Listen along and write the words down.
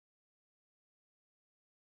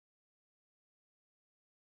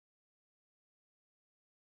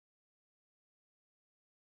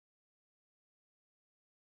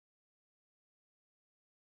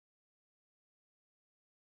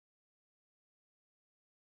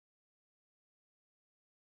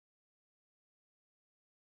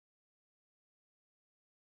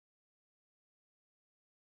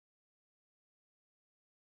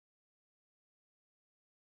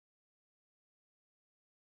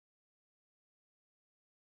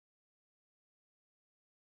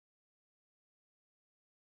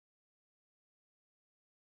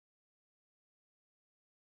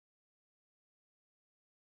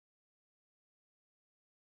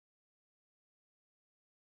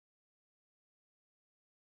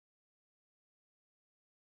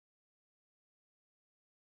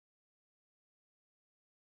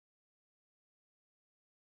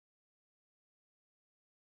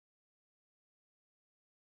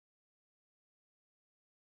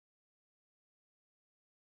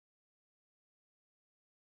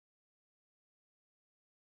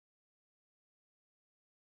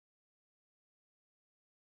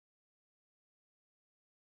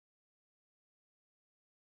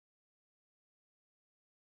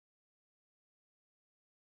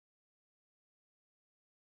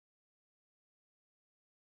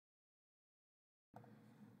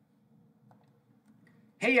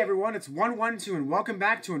Hey everyone, it's 112 and welcome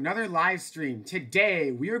back to another live stream.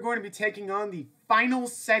 Today, we are going to be taking on the final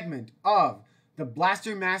segment of the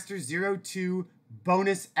Blaster Master 02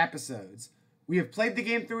 bonus episodes. We have played the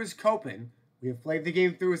game through as Copen, we have played the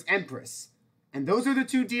game through as Empress, and those are the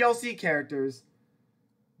two DLC characters,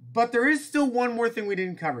 but there is still one more thing we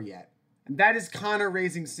didn't cover yet, and that is Kanna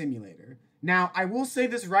Raising Simulator. Now, I will say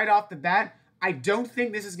this right off the bat, I don't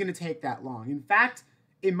think this is going to take that long. In fact,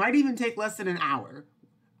 it might even take less than an hour.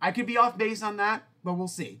 I could be off base on that, but we'll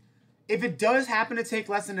see. If it does happen to take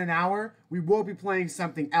less than an hour, we will be playing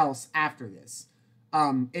something else after this.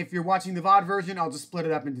 If you're watching the VOD version, I'll just split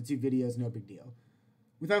it up into two videos, no big deal.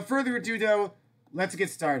 Without further ado, though, let's get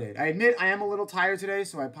started. I admit I am a little tired today,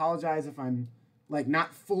 so I apologize if I'm, like,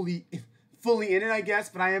 not fully in it, I guess,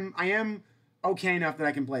 but I am okay enough that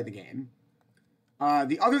I can play the game.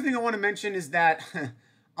 The other thing I want to mention is that,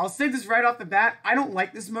 I'll say this right off the bat, I don't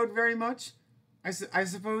like this mode very much. I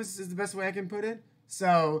suppose is the best way I can put it.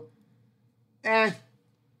 So, I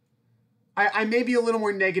may be a little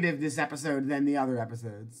more negative this episode than the other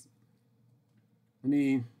episodes. Let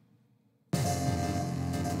me... Okay.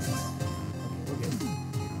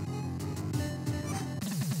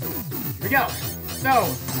 Here we go. So,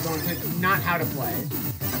 I'm going to not how to play.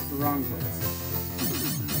 That's the wrong place.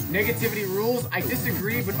 Negativity rules. I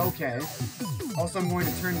disagree, but okay. Also, I'm going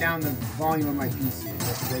to turn down the volume of my PC.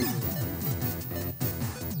 That's way too loud.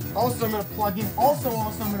 Also, I'm going to plug in. Also,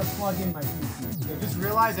 I'm going to plug in my PC. So I just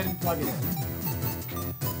realized I didn't plug it in.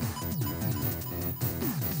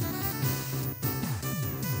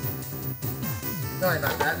 Sorry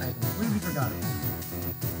about that. I completely forgot it.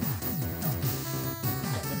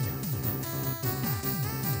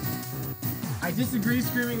 I disagree,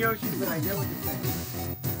 Screaming Yoshi, but I get what you're saying.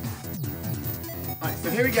 Alright, so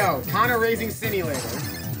here we go. Kanna Raising Simulator.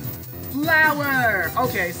 Flower!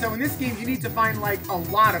 Okay, so in this game, you need to find, like, a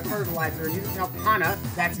lot of fertilizer, and you need to help Kanna,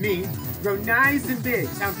 that's me, grow nice and big.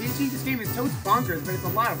 Sound peachy? This game is totes bonkers, but it's a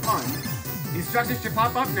lot of fun. The instructions should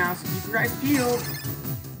pop up now, so keep your eyes peeled.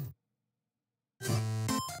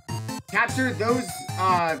 Capture those,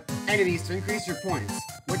 enemies to increase your points.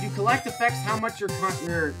 What you collect affects how much your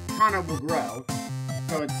Kanna will grow.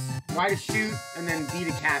 So it's Y to shoot, and then B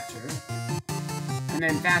to capture. And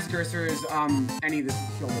then fast cursor is, any of the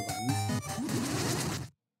shoulder buttons.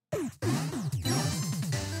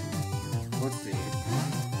 Let's see.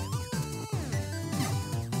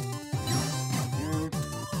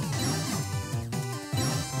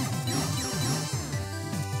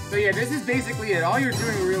 So yeah, this is basically it. All you're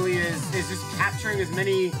doing really is just capturing as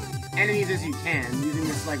many enemies as you can using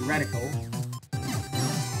this, like, reticle.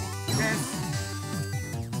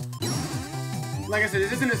 Like I said,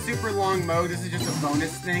 this isn't a super long mode, this is just a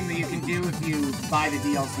bonus thing that you can do if you buy the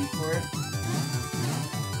DLC for it.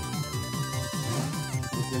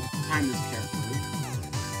 Just time this carefully.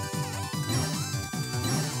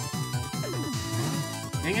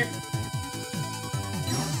 Dang it.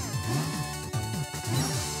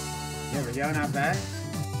 There we go, not bad.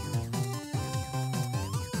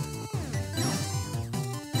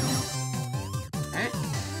 Alright.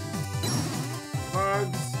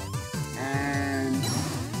 Bugs.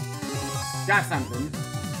 Got something.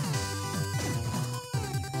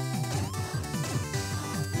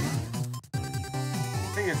 I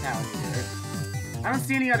think that's how you do it. I don't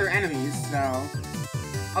see any other enemies, so...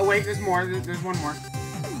 Oh wait, there's more. There's one more. I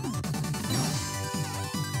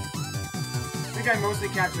think I mostly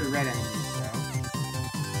captured red enemies, so...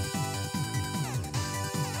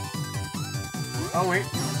 Oh wait.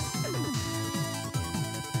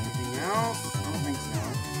 Anything else? I don't think so.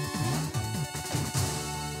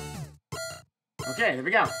 Okay, there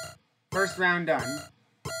we go. First round done.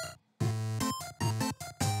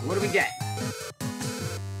 What do we get?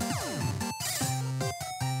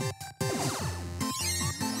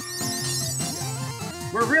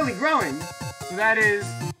 We're really growing. So that is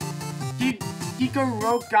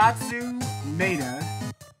Hikorokatsu Meta,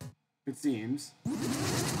 it seems.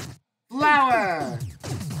 Flower!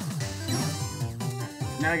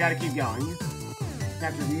 Now I gotta keep going.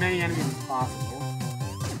 Capture as many enemies as possible.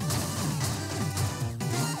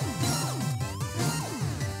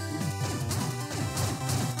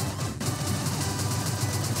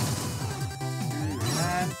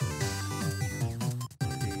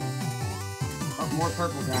 More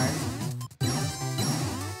purple guys.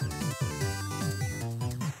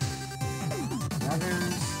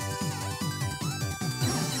 Others.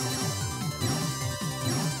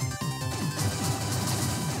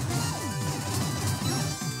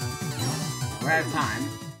 We're out of time.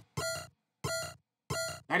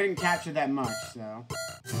 I didn't capture that much, so.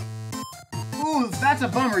 Ooh, Ooh, that's a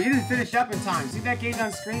bummer. You didn't finish up in time. See that gauge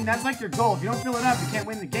on screen? That's like your goal. If you don't fill it up, you can't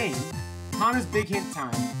win the game. Kanna's big hint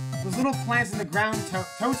time. Those little plants in the ground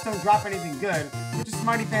toast don't drop anything good. Put your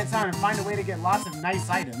smarty pants on and find a way to get lots of nice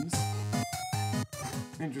items.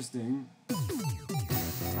 Interesting.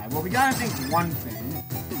 Alright, well, we got, I think, one thing.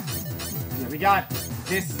 Yeah, we got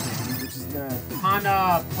this thing, which is the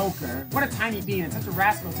Kanna poker. What a tiny bean. It's such a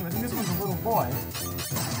rascal, too. I think this one's a little boy.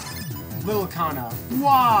 Little Kanna.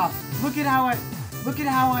 Wow! Look at how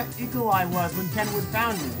ickle I was when Kenwood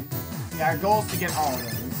found me. Yeah, our goal is to get all of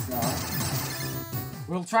those, so...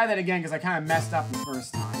 We'll try that again, because I kind of messed up the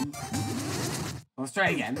first time. Let's try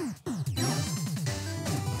it again.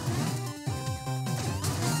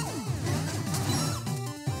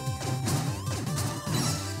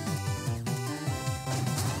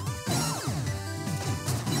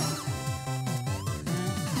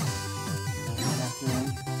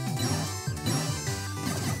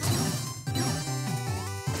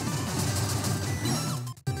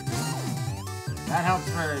 That helps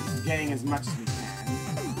for getting as much as we can.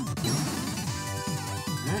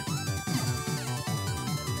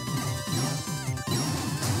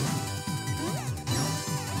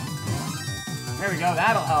 There we go,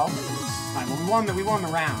 that'll help. Alright, well we won the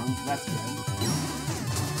round, so that's good.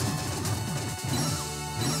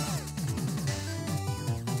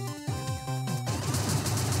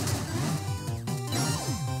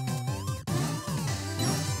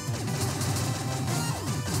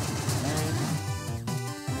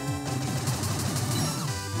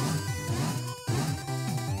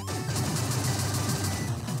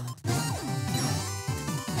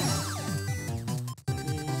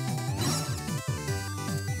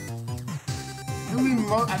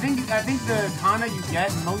 I think the Kanna you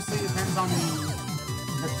get mostly depends on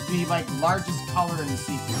the like largest color in the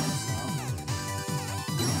sequence. So.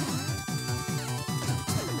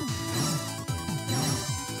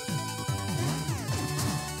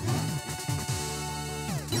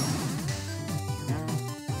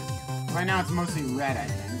 Yeah. Right now it's mostly red, I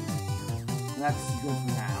think. That's good for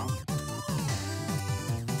now.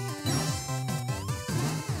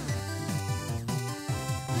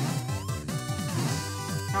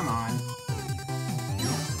 Come on.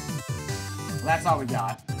 Well, that's all we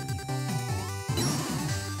got.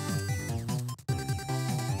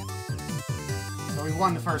 So we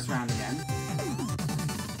won the first round again.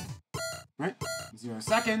 Right? 0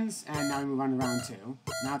 seconds, and now we move on to round 2.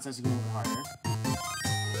 Now it says to go a little harder.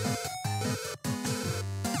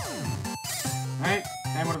 Right?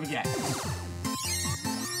 And what do we get?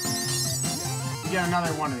 We get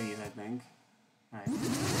another one of these, I think. Alright.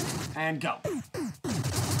 And go.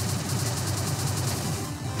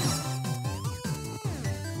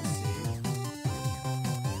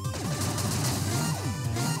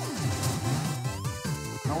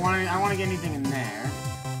 I want to get anything in there.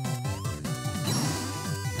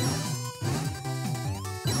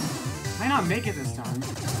 Might not make it this time.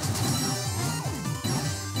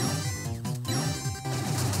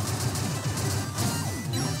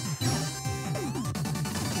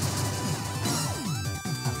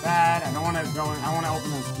 Not bad. I don't want to go in. I want to open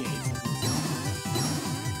those gates.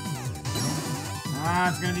 Ah,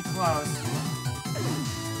 it's gonna be close.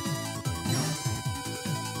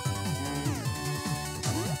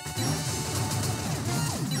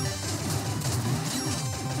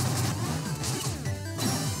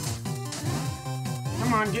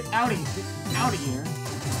 Come on, get out of here. Get out of here.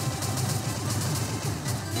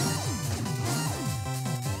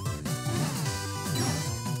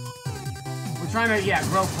 We're trying to, yeah,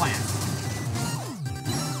 grow plants.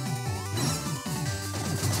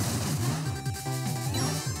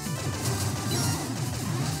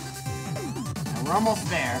 Now, we're almost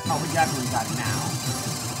there. Oh, we definitely got it now.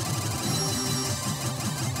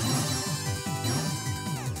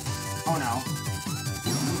 Oh no.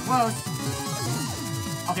 Close.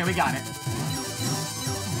 Okay, we got it.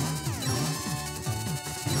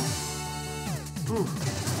 Ooh.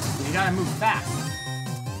 You gotta move fast.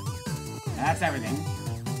 That's everything.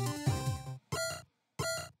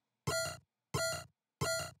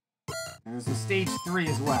 And there's a stage 3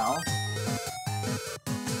 as well.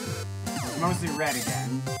 It's mostly red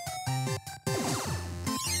again. There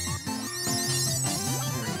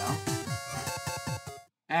we go.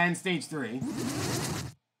 And stage 3.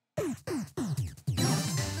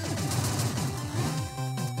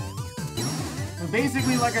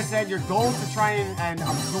 Basically, like I said, your goal is to try and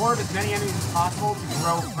absorb as many enemies as possible to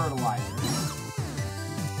grow fertilizer.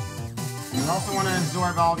 And you also want to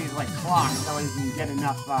absorb all these, like, clocks, so you can get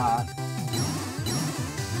enough,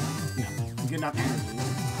 you know, get enough energy.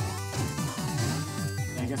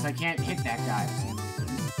 Yeah, I guess I can't hit that guy for some reason.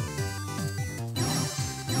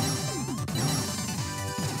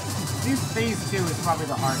 think phase 2 is probably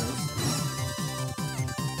the hardest.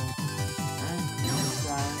 Alright, this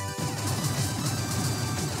guy.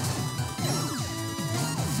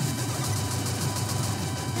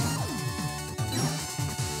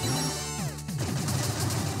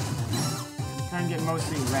 Try and get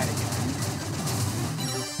mostly red again.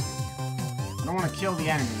 I don't want to kill the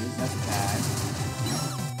enemies, that's bad.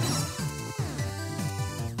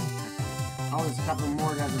 Oh, there's a couple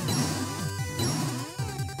more guys over here.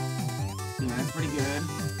 Yeah, that's pretty good.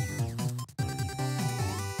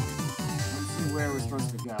 Let's see where we're supposed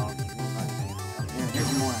to go. Okay,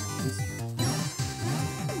 here's more enemies.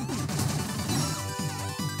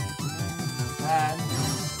 Bad.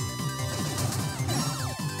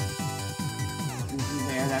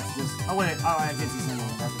 There, that's just... Oh, wait. Oh, I did see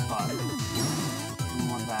something. That's a bug. Didn't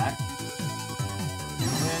want that.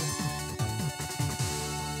 This.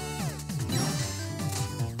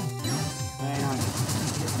 Hang on.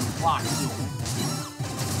 Get some blocks here.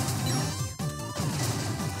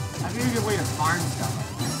 I think a good way to farm stuff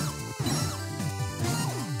like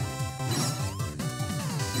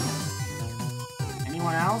that.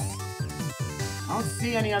 Anyone else? I don't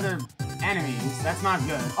see any other enemies. That's not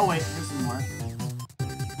good. Oh, wait. There's some more.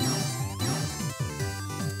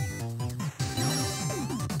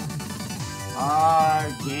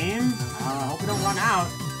 Game? I hope we don't run out.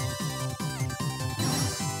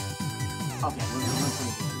 Okay, we're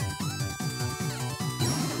pretty good.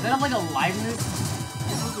 Does that have like a liveness? Is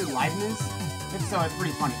it supposed to be liveness? If so, it's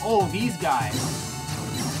pretty funny. Oh, these guys.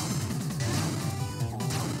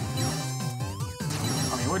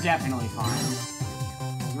 Okay, we're definitely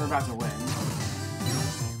fine. We're about to win.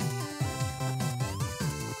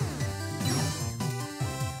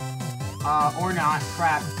 Or not.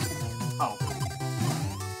 Crap. Oh.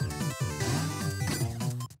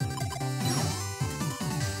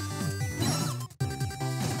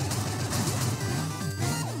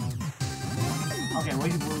 Okay,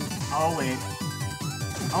 wait. Oh, wait.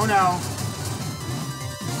 Oh, no.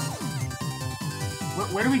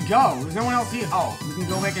 Where do we go? There's no one else here. Oh, we can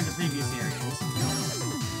go back into previous areas.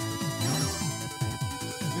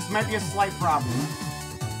 This might be a slight problem.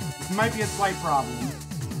 This might be a slight problem.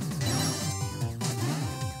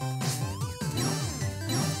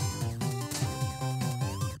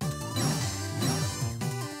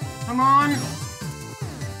 Come on!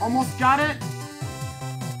 Almost got it!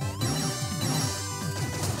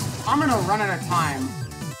 I'm gonna run out of time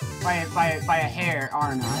by a hair,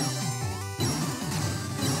 aren't I?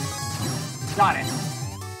 Got it.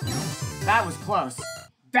 That was close.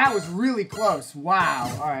 That was really close. Wow.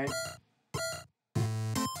 Alright.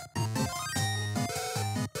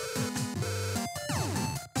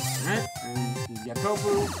 Alright, and you get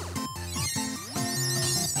tofu.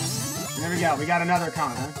 There we go. We got another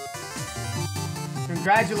Kanna.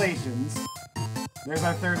 Congratulations. There's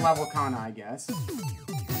our third level Kanna, I guess.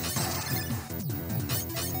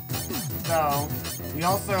 So, we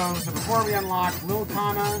also, so before we unlock Lil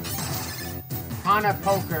Kanna, Kanna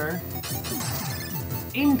Poker,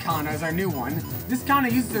 In Kanna is our new one. This Kanna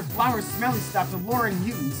uses her flower smelly stuff to lure in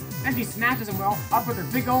mutants, and she snatches them well up with her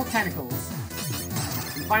big old tentacles.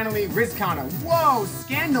 And finally, Riz Kanna. Whoa,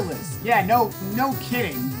 scandalous! Yeah, no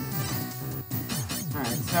kidding. Alright,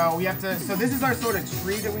 so we have to, so this is our sort of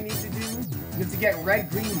tree that we need to do. We have to get red,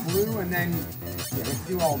 green, blue, and then, yeah, let's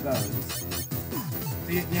do all those.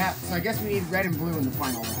 So I guess we need red and blue in the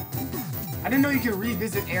final round. I didn't know you could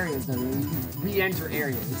revisit areas though, you can re-enter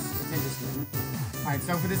areas. It's interesting. Alright,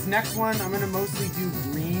 so for this next one, I'm gonna mostly do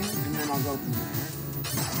green, and then I'll go from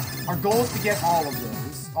there. Our goal is to get all of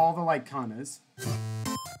those. All the, like, Kannas.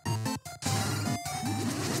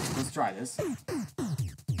 Let's try this.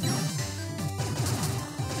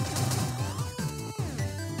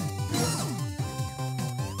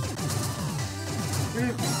 We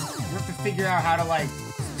have to figure out how to, like,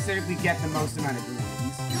 specifically get the most amount of greens.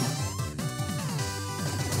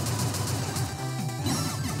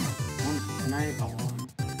 Can I... Oh, hold on.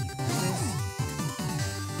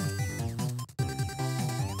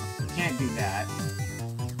 Can't do that.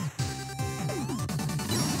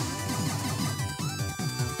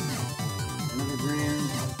 Another green.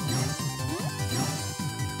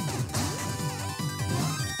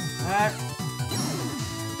 That...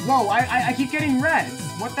 Whoa, I keep getting reds.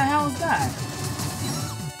 What the hell is that?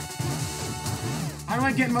 How do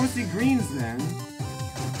I get mostly greens then?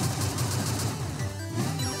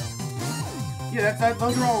 Yeah,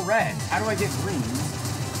 those are all red. How do I get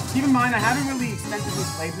greens? Keep in mind, I haven't really extensively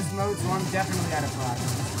played this mode, so I'm definitely out of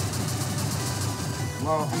practice.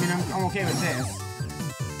 Well, I mean, I'm okay with this.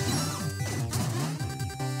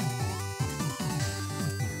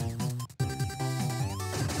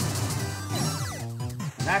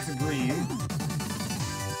 That's a green.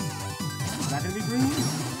 Is that gonna be green?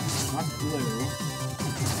 That's blue.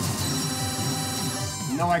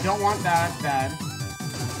 No, I don't want that. Bad.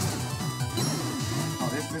 Oh,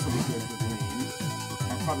 this will be good for green.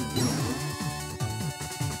 That's probably blue.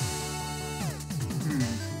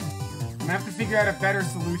 I'm gonna have to figure out a better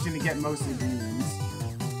solution to get mostly greens.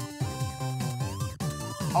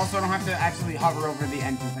 Also, I don't have to actually hover over the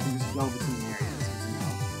entrance. I can just go between areas.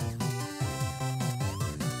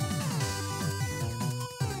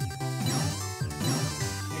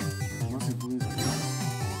 Mostly blues.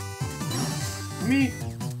 Let me...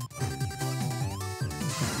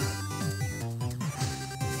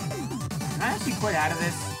 Can I actually quit out of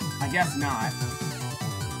this? I guess not.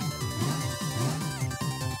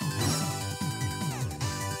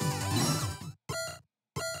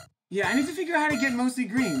 Yeah, I need to figure out how to get mostly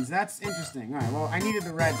greens. That's interesting. Alright, well, I needed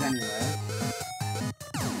the reds anyway.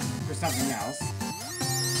 For something else.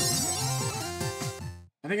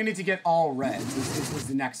 I think I need to get all reds. This was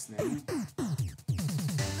the next thing.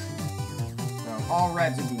 So, all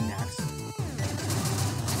reds would be next.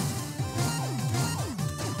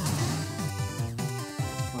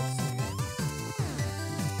 Let's see.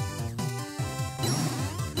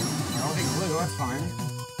 I don't think blue, that's fine.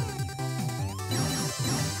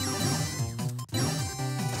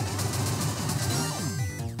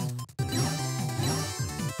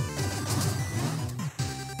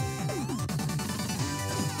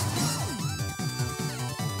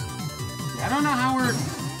 I don't know how we're...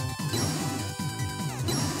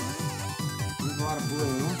 There's a lot of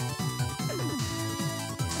blue.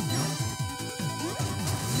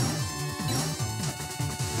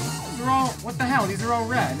 These are all... What the hell? These are all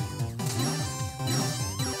red.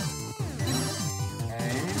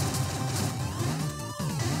 Okay.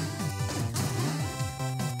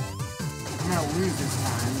 I'm gonna lose this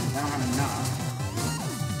time. I don't have enough.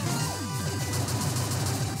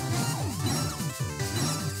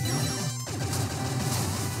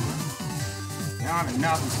 I don't have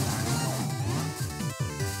enough this time.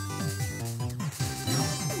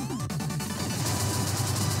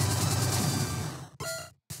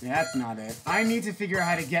 Yeah, that's not it. I need to figure out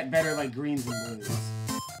how to get better, like, greens and blues.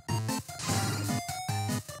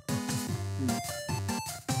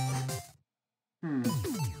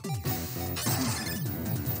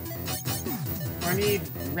 So I need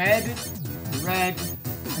red, red,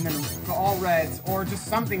 and then all reds, or just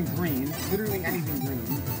something green. Literally anything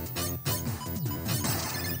green.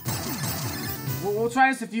 We'll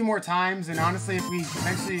try this a few more times, and honestly, if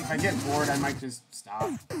I get bored, I might just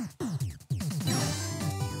stop.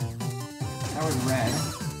 That was red.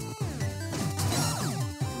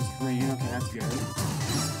 It was green, okay, that's good.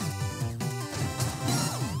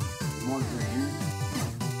 More green.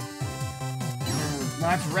 No,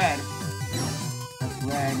 that's red. That's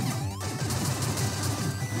red.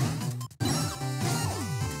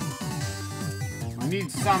 I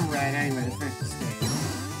need some red anyway to finish the stage.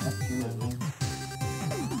 That's blue.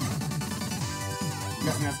 I'm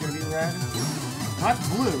guessing that's gonna be red. No, that's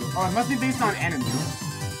blue. Oh, it must be based on enemy.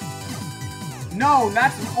 No,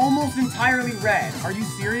 that's almost entirely red. Are you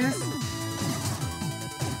serious?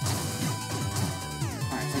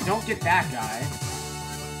 Alright, so don't get that guy.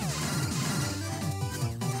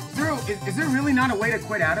 Is there really not a way to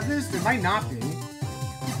quit out of this? There might not be. I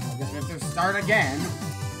guess we have to start again.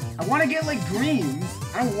 I want to get, like, greens.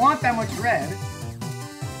 I don't want that much red.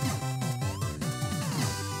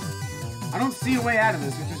 I don't see a way out of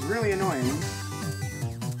this, which is really annoying.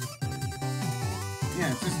 Yeah,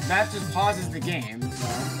 it's just, that just pauses the game, so...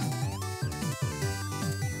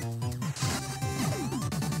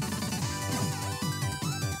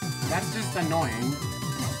 That's just annoying.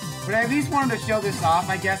 But I at least wanted to show this off,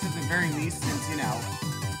 I guess, at the very least, since, you know,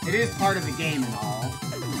 it is part of the game and all.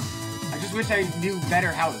 I just wish I knew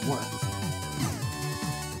better how it works.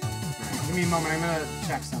 Alright, give me a moment, I'm gonna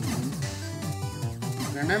check something.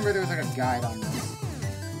 I remember there was like a guide on this.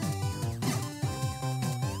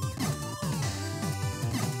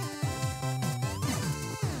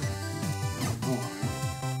 Hold on.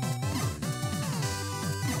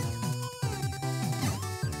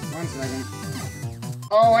 1 second.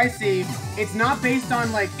 Oh, I see. It's not based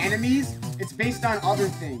on, like, enemies. It's based on other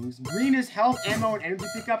things. Green is health, ammo, and energy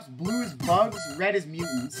pickups. Blue is bugs. Red is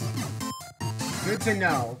mutants. Good to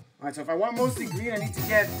know. Alright, so if I want mostly green, I need to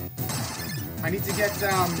get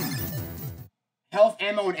health,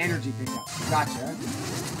 ammo, and energy pickups. Gotcha.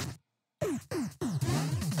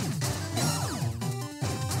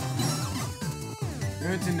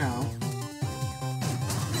 Good to know.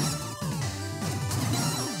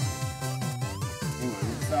 Anyway,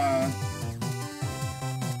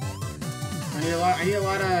 I need a lot I need a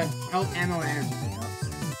lot of health, ammo, and energy pickups.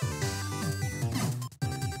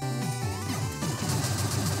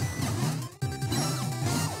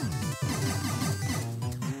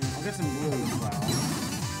 I'll get some blue as well.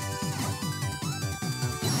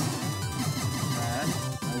 Red.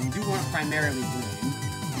 We do want primarily green.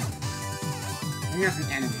 I think that's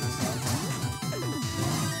an enemy, so.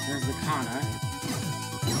 There's the Kanna.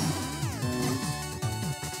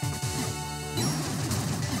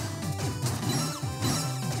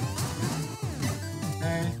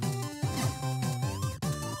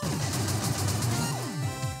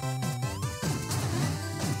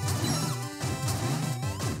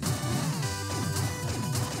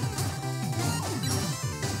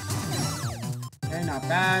 Not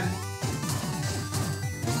bad.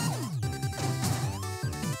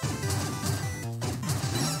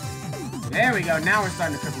 There we go. Now we're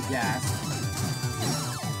starting to cook with gas.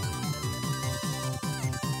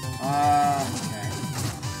 Okay.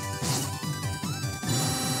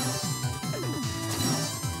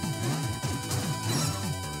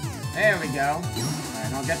 There we go.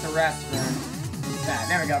 Alright, I'll get the rest for that.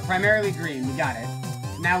 There we go. Primarily green. We got it.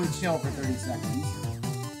 Now we chill for 30 seconds.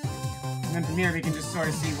 And then from here, we can just sort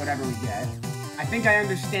of see whatever we get. I think I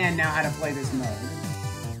understand now how to play this mode.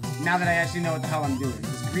 Now that I actually know what the hell I'm doing.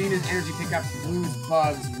 Because green is energy pickups, blue is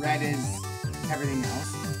bugs, red is everything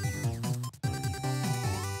else.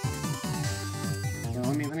 So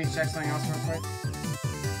let me check something else real quick.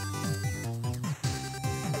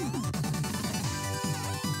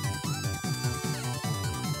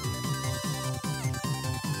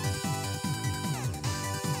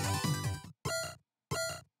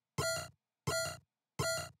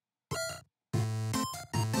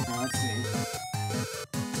 Let's see.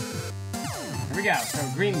 There we go. So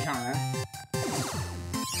green Kanna.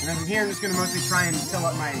 And then from here, I'm just gonna mostly try and fill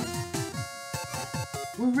up my.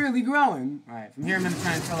 We're really growing. All right. From here, I'm gonna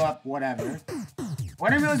try and fill up whatever. Oh, I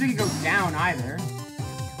didn't realize we could go down either.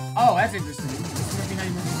 Oh, that's interesting. This must be how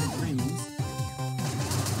you move the greens.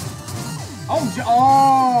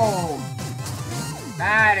 Oh,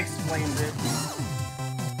 that explains it.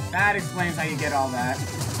 That explains how you get all that.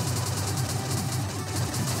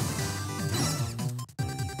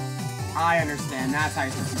 I understand. That's how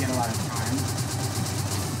you're supposed to get a lot of time.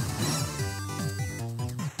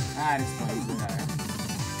 That explains it better.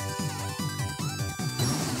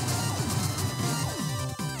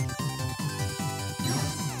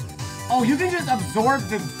 Oh, you can just absorb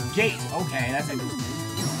the gate. Okay, that's interesting.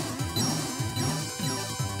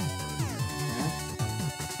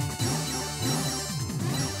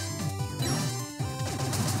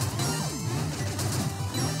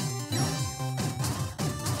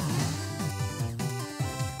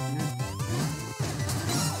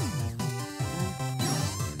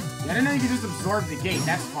 I didn't know you could just absorb the gate.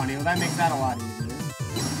 That's funny. Well, that makes that a lot easier.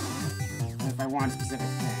 If I want a specific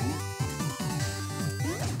thing.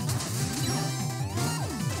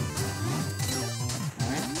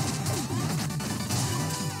 Alright.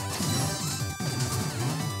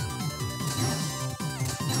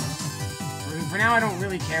 For now, I don't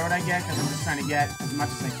really care what I get, because I'm just trying to get as much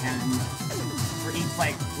as I can for each,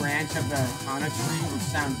 like, branch of the Kanna tree, which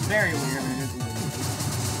sounds very weird, but it is what it is.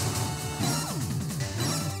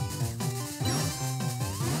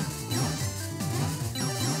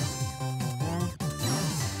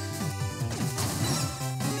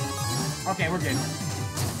 Okay, we're good.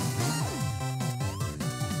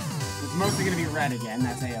 It's mostly gonna be red again,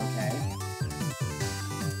 that's A-okay.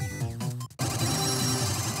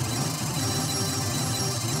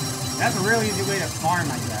 That's a real easy way to farm,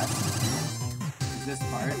 I guess. Is this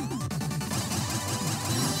part. And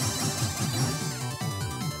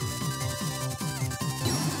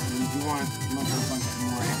you want a bunch of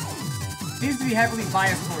more. Seems to be heavily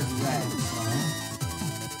biased towards red, so.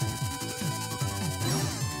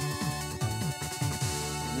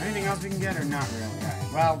 Anything else we can get or not really?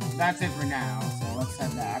 Alright, well, that's it for now, so let's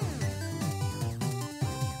head back.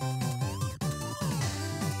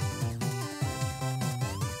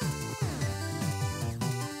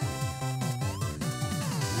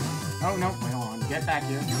 Oh, no, wait, hold on. Get back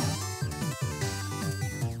here.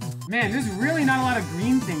 Man, there's really not a lot of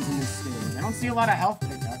green things in this stage. I don't see a lot of health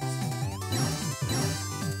pickups.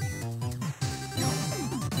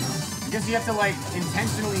 I guess you have to, like,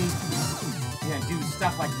 intentionally... Yeah, do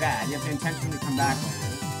stuff like that. You have to intentionally come back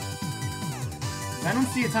later. I don't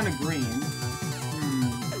see a ton of green.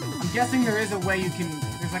 I'm guessing there is a way you can...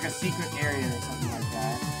 There's like a secret area or something like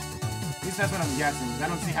that. At least that's what I'm guessing. I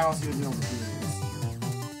don't see how else you would be able to do this.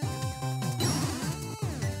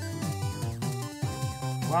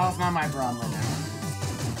 Well, it's not my problem right now.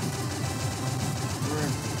 We're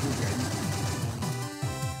good.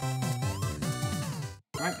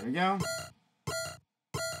 Alright, there we go.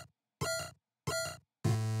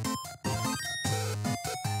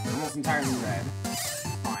 Almost entirely red.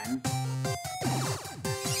 Fine.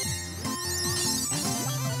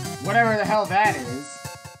 Whatever the hell that is.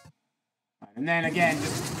 Right, and then again,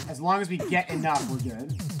 just as long as we get enough, we're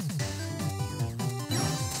good.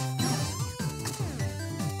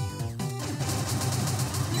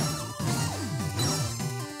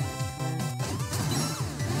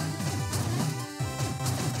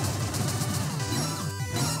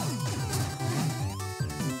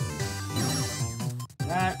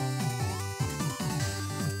 That.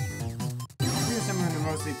 Here's I'm going to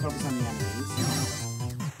mostly focus on the enemies.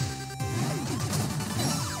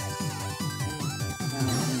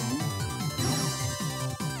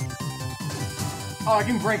 Oh, I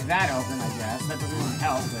can break that open, I guess. That doesn't really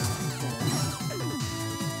help, but sure.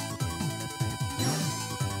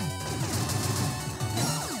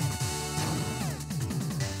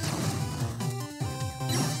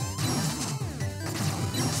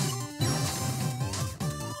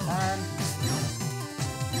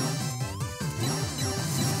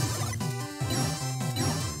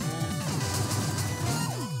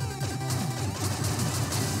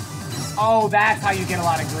 Oh, that's how you get a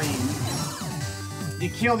lot of green. You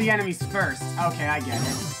kill the enemies first. Okay, I get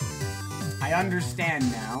it. I understand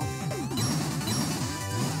now.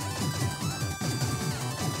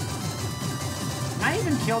 Can I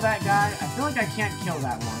even kill that guy? I feel like I can't kill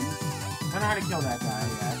that one. I don't know how to kill that guy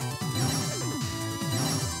yet.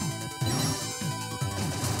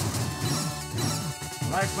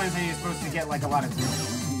 Well, that explains how you're supposed to get, like, a lot of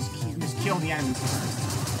green. You just kill the enemies first.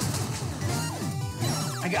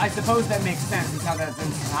 I suppose that makes sense.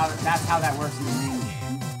 That's how that works in the main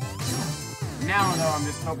game. Now, though, I'm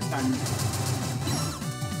just focused on,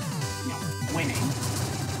 you know, winning.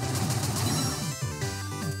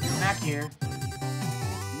 Back here. A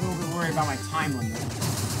little bit worried about my time limit.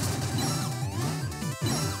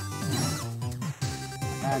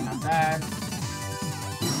 Not bad, not bad.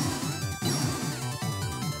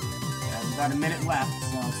 Yeah, there's about a minute left,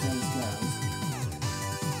 so let's see how this goes.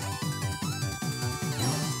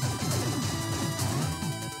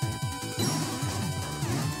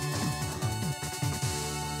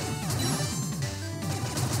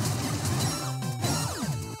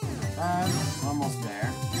 Almost there.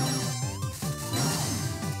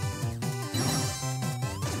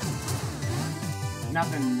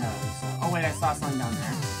 Nothing, no. So. Oh wait, I saw something down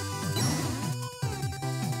there.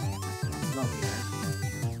 Let's go here.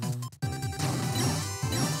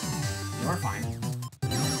 Yeah, we're fine.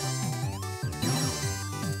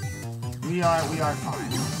 We are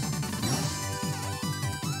fine.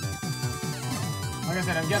 Like I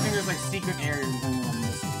said, I'm guessing there's like secret areas that I'm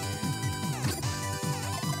missing.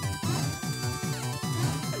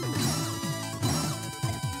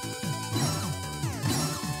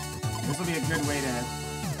 This will be a good way to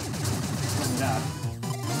split it up.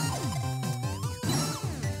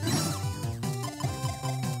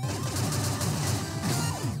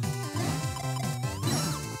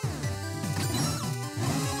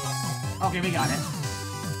 Okay, we got it.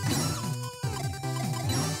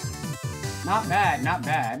 Not bad, not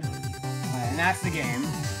bad. Alright, and that's the game.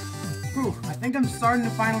 Whew, I think I'm starting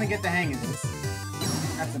to finally get the hang of this.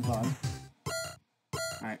 That's a bug.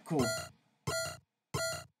 Alright, cool.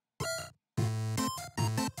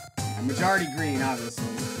 A majority green, obviously.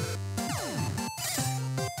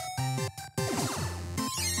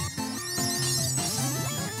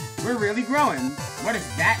 We're really growing. What is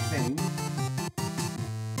that thing?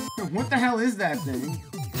 What the hell is that thing?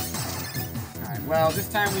 Alright, well, this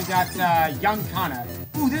time we got, young Kanna.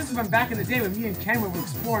 Ooh, this is from back in the day when me and Ken were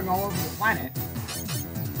exploring all over the planet.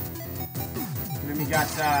 And then we got,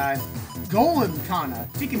 Golem Kanna.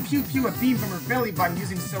 She can pew-pew a beam from her belly button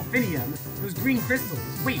using Sophinium, those green crystals.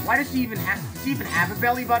 Wait, why does she even have a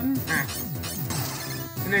belly button?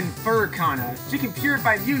 And then Fur Kanna. She can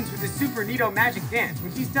purify mutants with the Super Neato magic dance.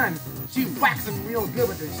 When she's done, she whacks them real good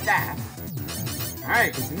with her staff.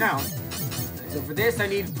 Alright, good to know. So for this, I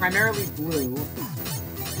need primarily blue.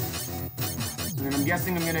 And I'm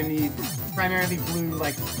guessing I'm gonna need primarily blue,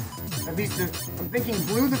 like, at least, I'm thinking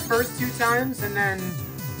blue the first 2 times, and then...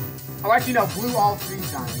 Oh, actually, no, blue all 3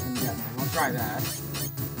 times, I'm guessing. I'll try that.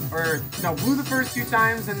 Or, no, blue the first 2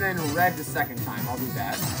 times, and then red the second time. I'll do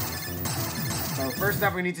that. So, first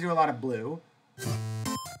up, we need to do a lot of blue.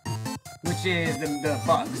 Which is the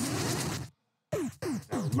bugs.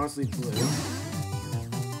 So, mostly blue.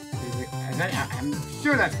 I'm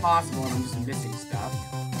sure that's possible, and I'm just missing stuff.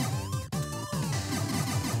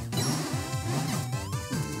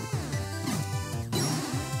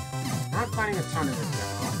 Not finding a ton of it,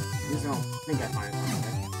 though. least I don't think I find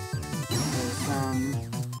something. There's some.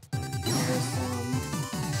 There's some.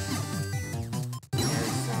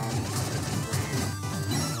 There's some.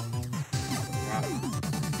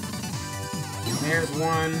 There's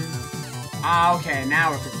one. Ah, okay,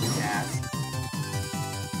 now we're cooking with gas.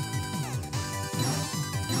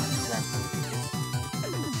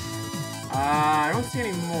 I don't see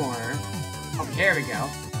any more. Oh, here we go.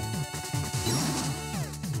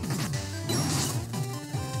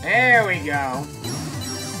 There we go.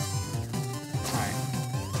 Alright.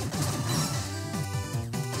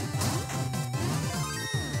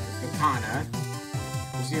 The Kanna.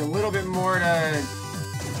 We just need a little bit more to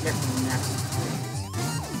get to the next phase.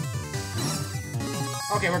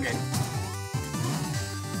 Okay, we're good.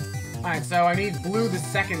 Alright, so I need blue the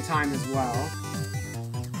second time as well.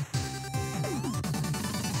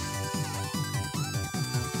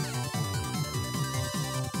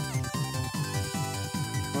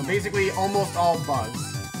 Basically, almost all bugs.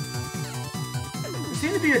 There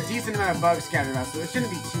seem to be a decent amount of bugs scattered around, so it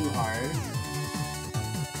shouldn't be too hard.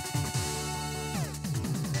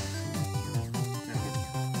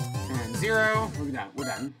 And 0. We're done. We're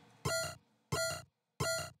done.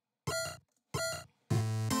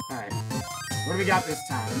 Alright. What do we got this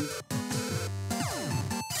time?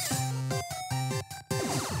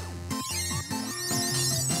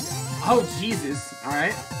 Oh, Jesus.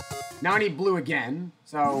 Alright. Now I need blue again,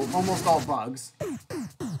 so almost all bugs.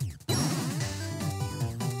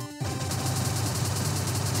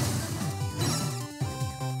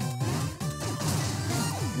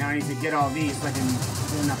 Now I need to get all these so I can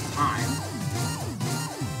get enough time.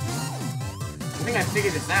 I think I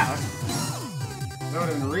figured this out. That would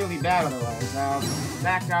have been really bad otherwise.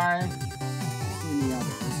 That guy. Any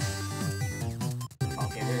others?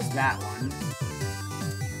 Okay, there's that one.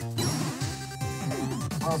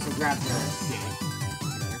 Also grab the gate.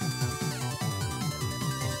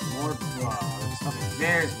 More bugs. Okay,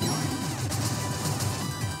 there's one.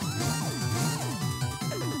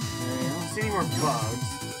 Okay, I don't see any more bugs.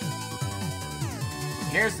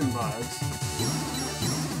 Here's some bugs.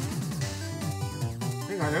 I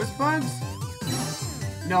think, are those bugs?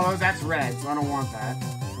 No, that's red, so I don't want that.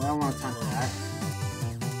 I don't want a ton of that.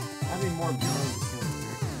 That'd be more bugs.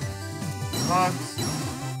 Bugs.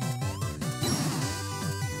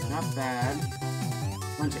 Not bad.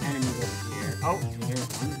 Bunch of enemies over here. Oh, here's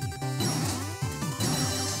one.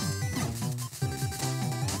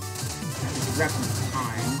 I have to grab some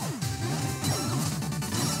time.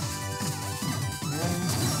 Okay.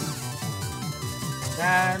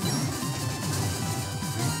 Bad.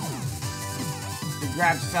 To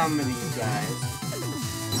grab some of these guys.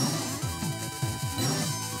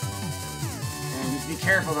 And just be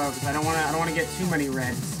careful though, because I don't want to get too many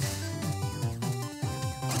reds.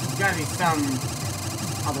 There's gotta be some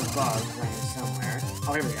other bugs right here somewhere.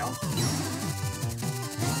 Oh, here we go.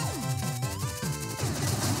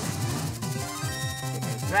 Okay,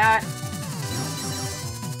 there's that.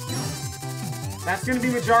 That's gonna be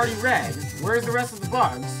majority red. Where's the rest of the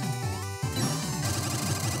bugs?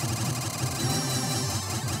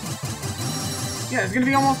 Yeah, it's gonna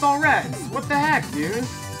be almost all reds. What the heck, dude?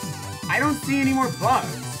 I don't see any more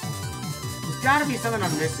bugs. There's gotta be something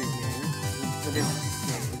I'm missing here for this game.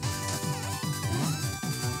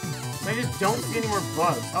 I just don't see any more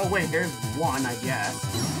bugs. Oh wait, there's one, I guess.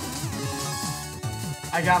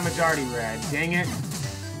 I got majority red. Dang it.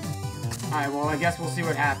 Alright, well I guess we'll see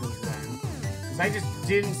what happens then. Because I just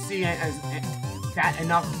didn't see that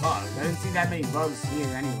enough bugs. I didn't see that many bugs here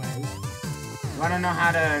anyways. So I don't know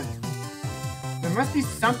how to... There must be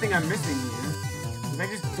something I'm missing here. Because I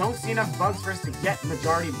just don't see enough bugs for us to get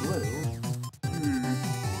majority blue.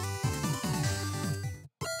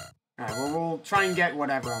 Alright, well we'll try and get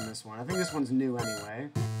whatever on this one. I think this one's new anyway.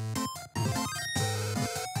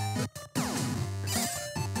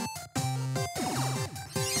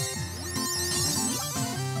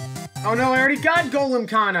 Oh no, I already got Golem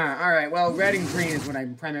Kanna! Alright, well red and green is what I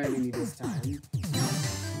primarily need this time.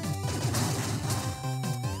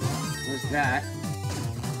 Where's that?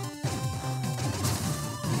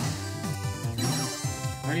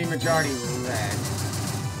 I need majority red.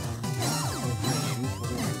 Or green,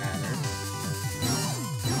 doesn't really matter.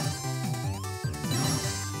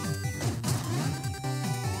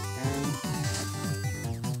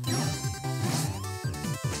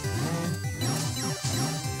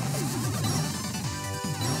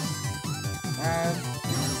 Okay.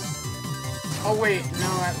 Oh wait, no,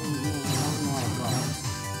 that was not a bug.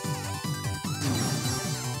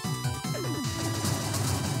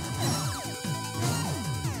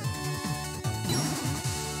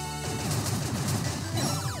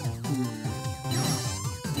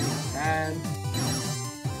 bad.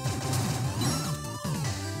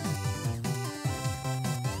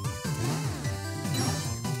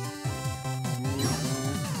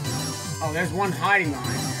 Oh, there's one hiding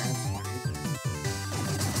behind there. That's funny.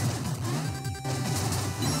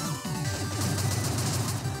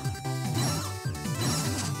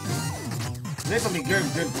 This will be good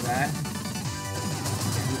for that.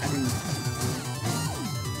 I mean,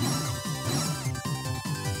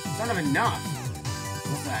 it's not enough.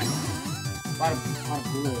 What's that? A lot of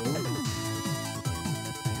blue.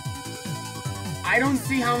 I don't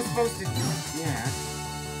see how I'm supposed to. Yeah.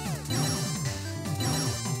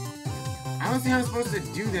 I don't see how I'm supposed to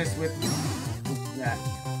do this with that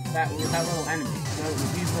little enemy.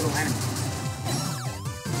 With these little enemies.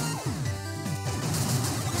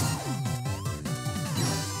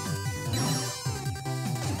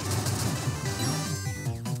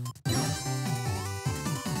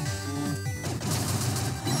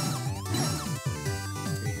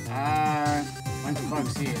 Bunch of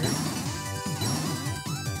bugs here.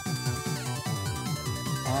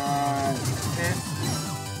 This.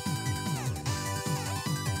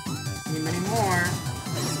 Need many more.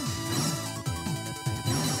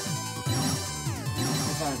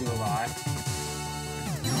 This ought to do a lot.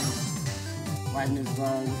 Widen his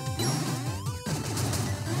bug.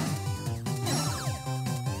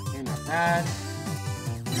 Okay, not bad.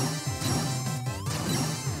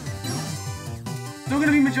 Still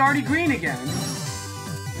gonna be majority green again.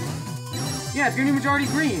 Yeah, it's gonna be majority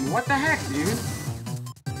green. What the heck, dude?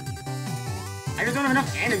 I just don't have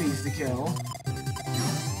enough enemies to kill.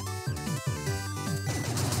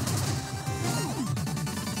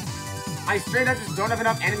 I straight up just don't have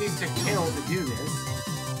enough enemies to kill to do this.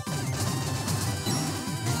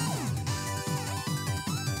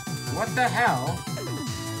 What the hell?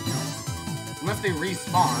 Unless they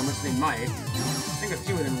respawn, which they might. I think a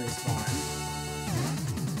few of them respawn.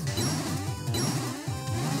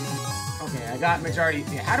 Okay, I got majority.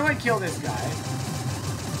 Yeah, how do I kill this guy?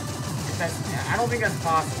 I don't think that's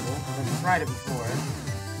possible. I've tried it before. I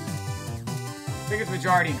think it's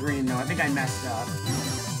majority green, though. I think I messed up.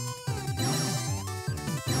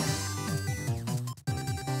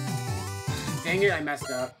 Dang it, I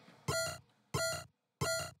messed up.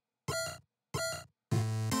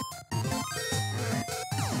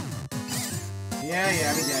 Alright.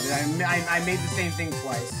 Yeah, we did it. I made the same thing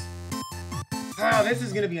twice. Oh, this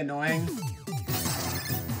is gonna be annoying.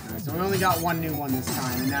 Alright, so we only got one new one this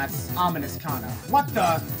time, and that's Ominous Kanna. What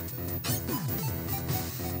the?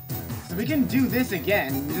 So we can do this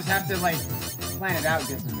again. We just have to, like, plan it out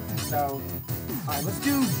differently. So, alright, let's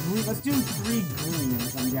do 3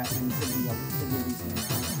 greens, I'm guessing. Could be a decent amount.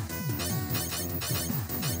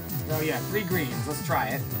 So yeah, 3 greens. Let's try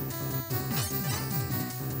it.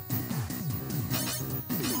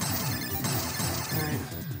 Alright,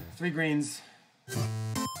 3 greens.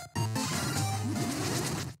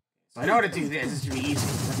 So I know how to do this. This should be easy.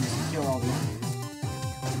 I can just kill all the enemies.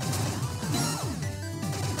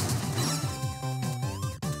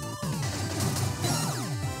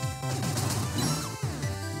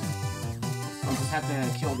 I'll just have to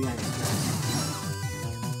kill the enemies first.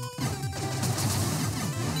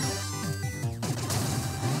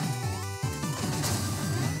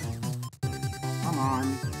 Come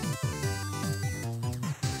on.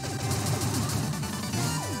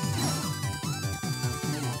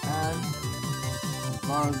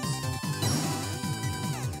 Bugs.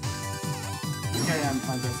 Okay, I'm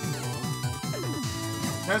guessing.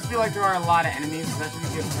 It does feel like there are a lot of enemies, so that should be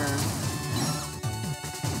good for...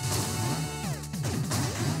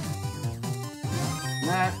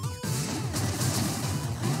 That...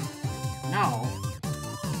 No.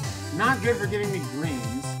 Not good for giving me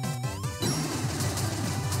greens.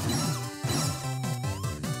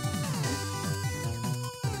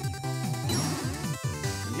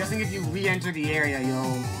 I'm guessing if you re-enter the area,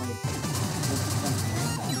 you'll, like...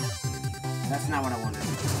 That's not what I wanted.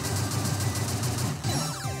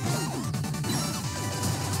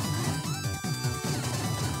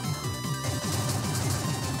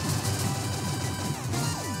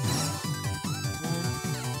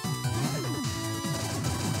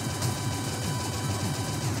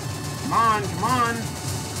 Come on, come on!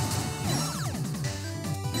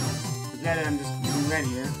 Forget it, I'm just doing red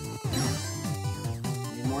here.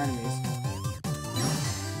 Need more enemies.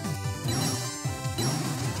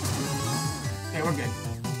 Okay, we're good.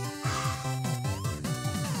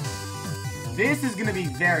 This is gonna be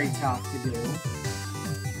very tough to do.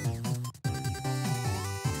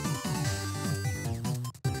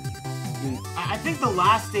 I think the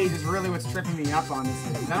last stage is really what's tripping me up on this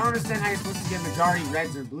stage. I don't understand how you're supposed to get majority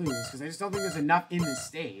reds or blues, because I just don't think there's enough in this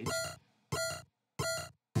stage.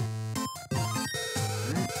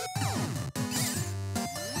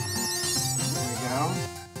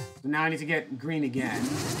 So now I need to get green again.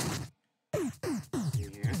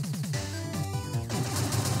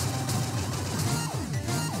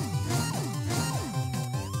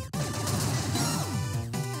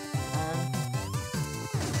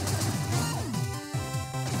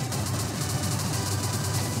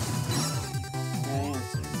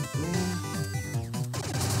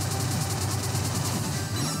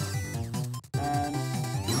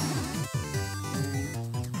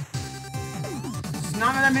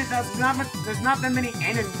 There's not that many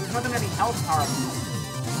enemies. There's not that many health power-ups in this.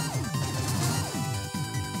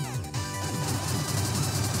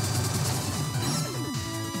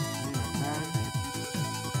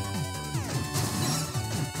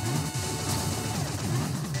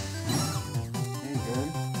 Okay, good.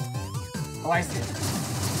 Oh, I see.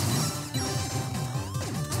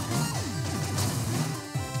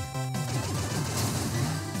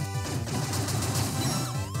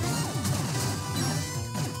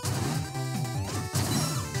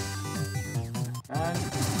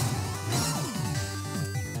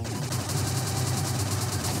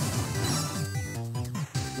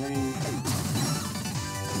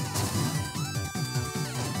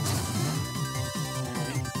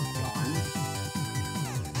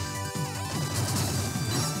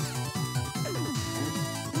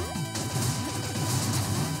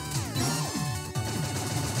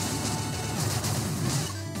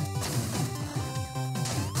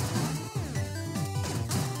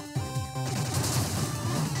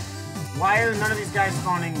 Why are none of these guys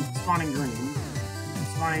spawning green?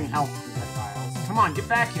 Spawning health projectiles. Come on, get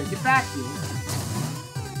back here, get back here.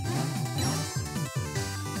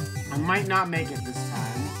 I might not make it this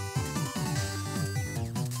time.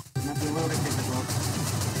 It might be a little bit difficult.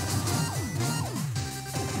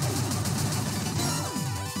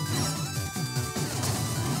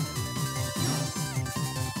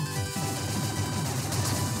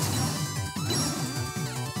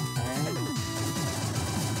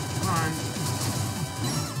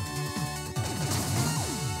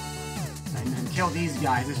 Kill these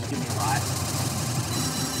guys, this should give me a lot.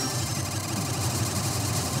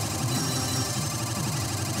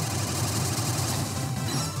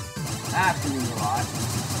 That's gonna give me a lot.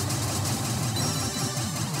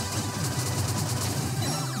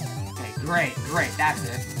 Okay, great, that's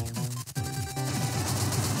it.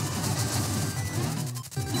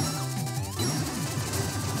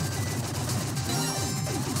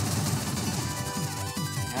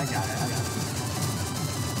 I got it.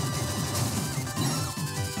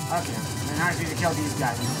 Okay, and now I just need to kill these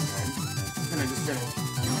guys. I'm gonna just do it.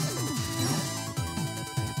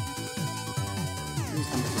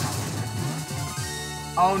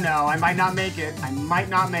 Oh no, I might not make it. I'm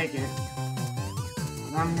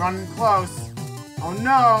running close. Oh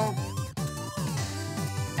no!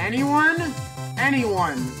 Anyone?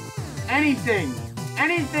 Anything!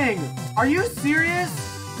 Are you serious?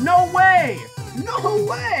 No way!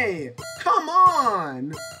 Come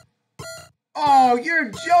on! Oh,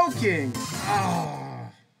 you're joking!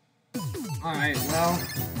 Oh. Alright, well,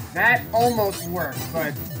 that almost worked,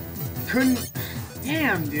 but couldn't...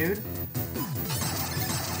 Damn, dude.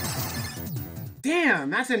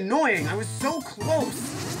 Damn, that's annoying. I was so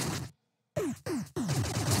close. I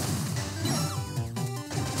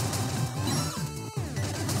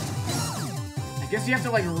guess you have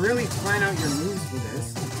to, like, really plan out your moves for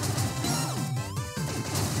this.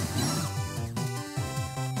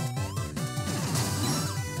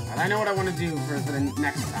 I know what I want to do for the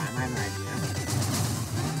next time. I have an idea.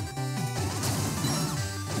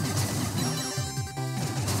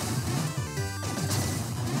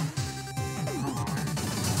 Come on.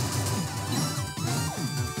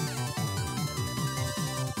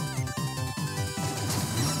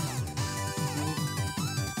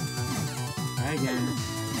 Try again.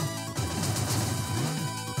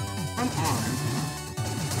 Come on.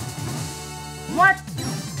 What?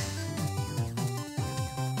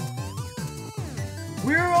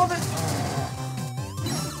 Where are all the... I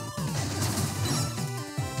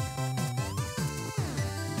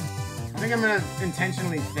think I'm gonna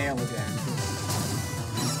intentionally fail again.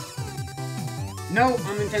 No,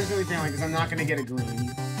 I'm intentionally failing because I'm not gonna get a green. I don't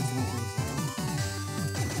think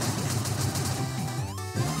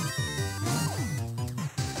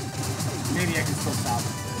so. Maybe I can still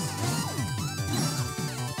salvage this.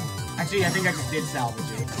 Actually, I think I just did salvage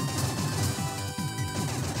it.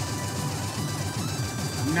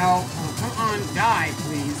 No. Oh, come on, die,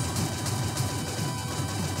 please.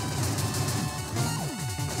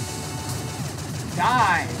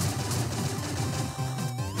 Die!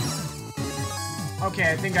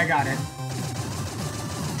 Okay, I think I got it.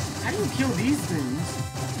 How do you kill these things?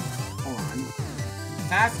 Hold on.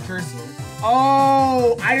 Fast cursor.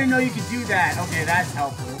 Oh, I didn't know you could do that. Okay, that's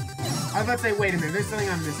helpful. I was about to say, wait a minute, there's something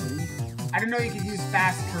I'm missing. I didn't know you could use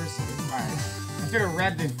fast cursor. Alright. I should have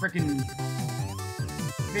read the freaking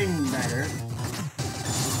thing better.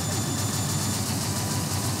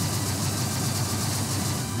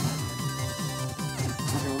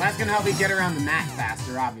 Okay, well that's gonna help me get around the map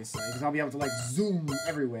faster, obviously, because I'll be able to, like, zoom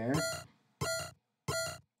everywhere.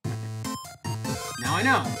 Now I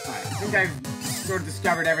know. Alright, I think I've sort of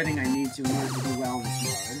discovered everything I need to in order to do well in this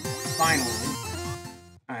mode. Finally.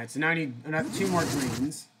 Alright, so now I need another 2 more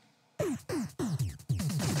greens. This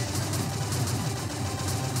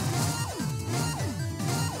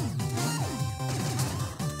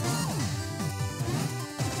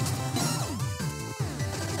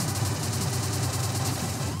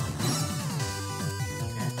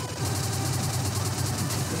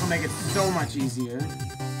will make it so much easier.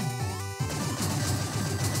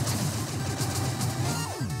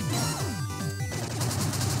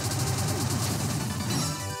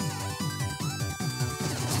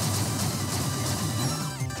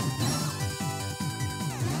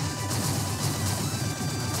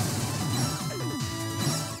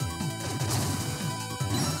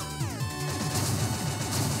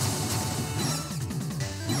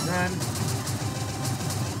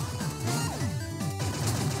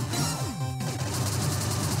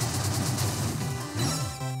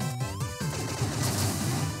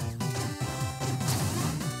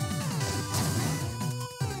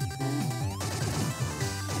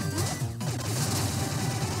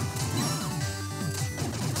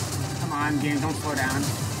 Come on, game, don't slow down.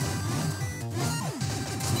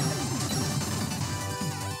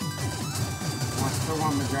 I still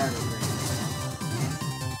want majority of it.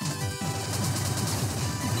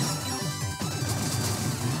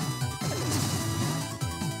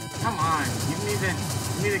 Come on, give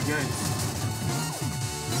me the goods.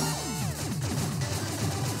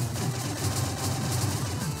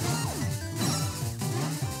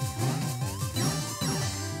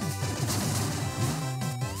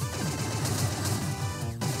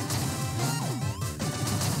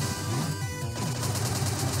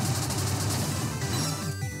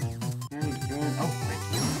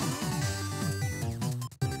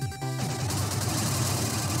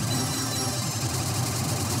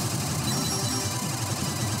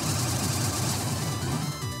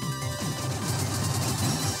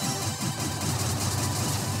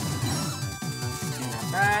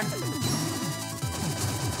 Bad.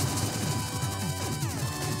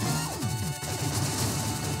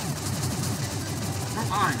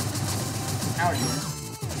 Come on. Out here.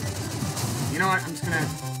 You know what? I'm just gonna...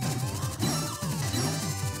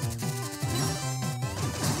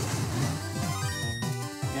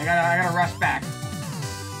 Yeah, I gotta rush back.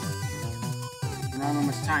 I don't have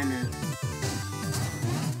much time to...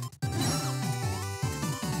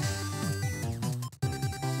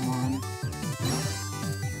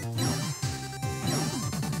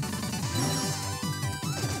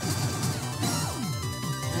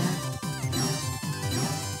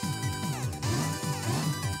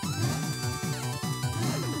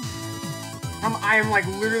 I am like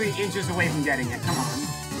literally inches away from getting it. Come on.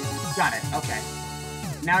 Got it. Okay.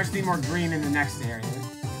 Now I just need more green in the next area.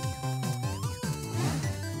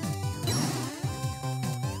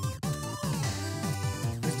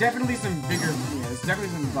 There's definitely some bigger, there's definitely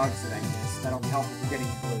some bugs that I missed that'll be helpful for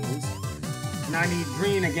getting blues. Now I need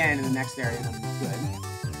green again in the next area and I'm good.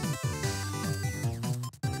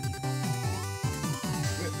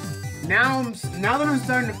 Now that I'm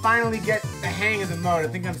starting to finally get the hang of the mode, I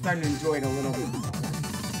think I'm starting to enjoy it a little bit more.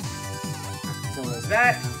 So there's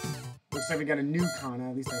that. Looks like we got a new Kanna,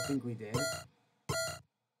 at least I think we did.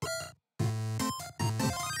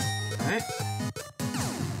 Alright.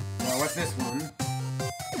 So what's this one?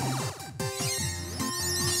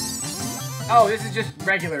 Oh, this is just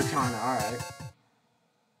regular Kanna, alright.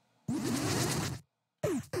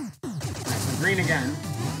 Alright, so green again.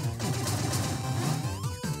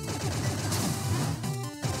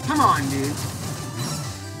 Come on, dude.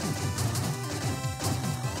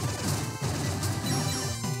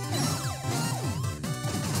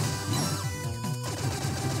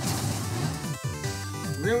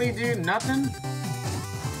 Really, dude? Nothing?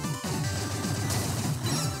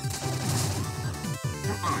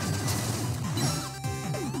 Come on.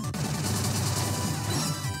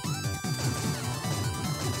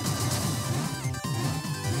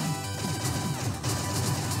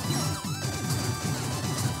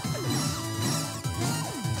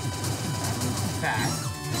 Fast.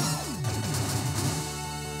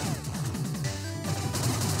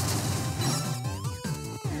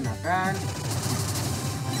 Not bad.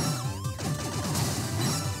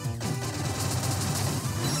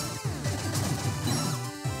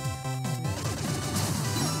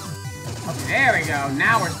 There we go.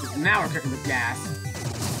 Now we're cooking with gas.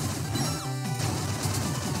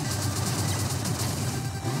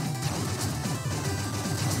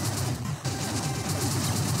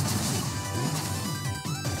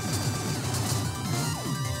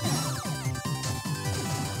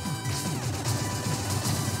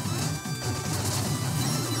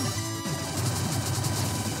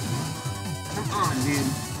 Come on, dude.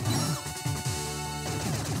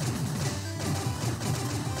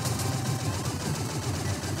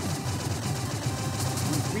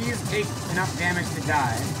 Please take enough damage to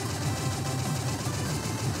die.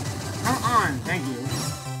 Come on, thank you.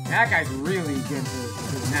 That guy's really good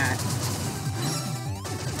for doing that.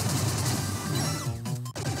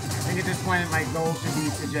 I think at this point my goal should be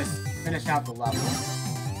to just finish out the level.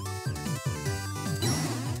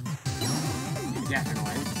 Yeah,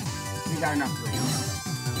 definitely. We got enough rings.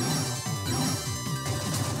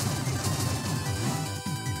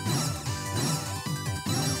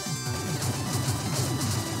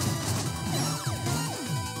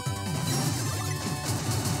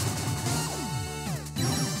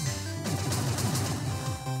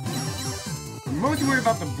 I'm mostly worried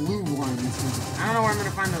about the blue ones. I don't know where I'm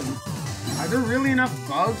gonna find those. Are there really enough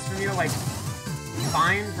bugs for me to, like,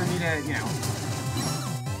 find for me to, you know...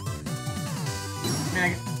 I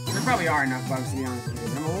mean, there probably are enough bugs, to be honest with you,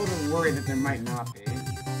 but I'm a little bit worried that there might not be.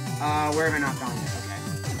 Where have I not gone yet?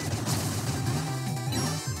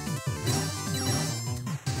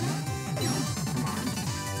 Okay. Come on.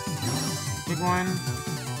 Big one.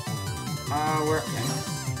 Where... Okay.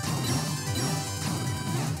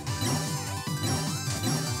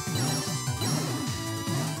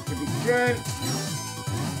 Good.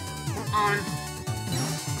 Come on.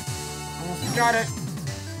 Almost got it.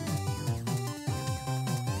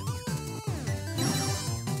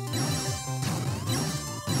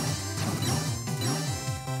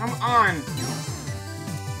 Come on.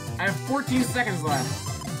 I have 14 seconds left.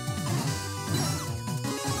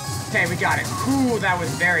 Okay, we got it. Ooh, that was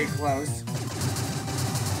very close.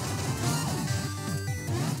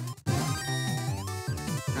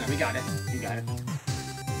 Alright, we got it. We got it.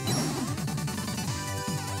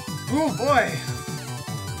 Oh boy!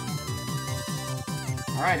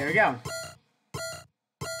 Alright, there we go.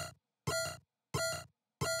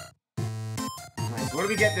 Nice. What do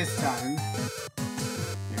we get this time?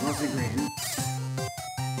 Okay, mostly green.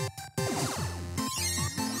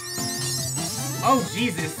 Oh,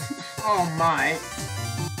 Jesus! Oh my.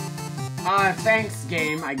 Thanks,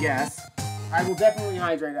 game, I guess. I will definitely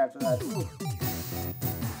hydrate after that.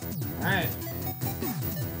 Alright.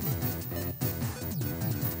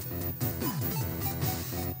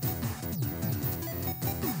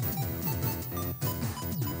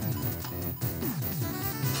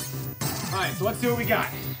 Alright, so let's see what we got.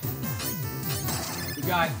 We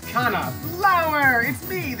got Kanna, Flower! It's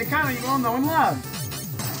me, the Kanna you all know and love.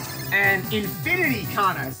 And Infinity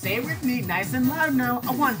Kanna. Say it with me, nice and loud now.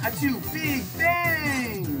 A 1, a 2, big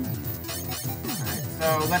bang! Alright,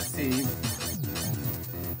 so let's see.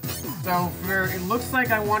 So for, it looks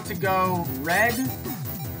like I want to go red,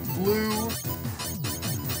 blue,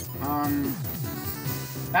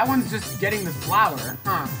 that one's just getting the flower,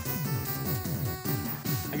 huh?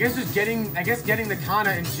 I guess getting the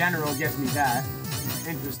Kanna in general gets me that.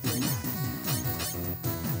 Interesting.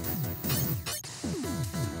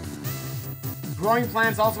 Growing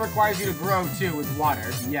plants also requires you to grow too with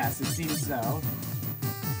water. Yes, it seems so.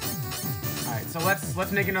 Alright, so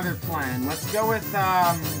let's make another plan. Let's go with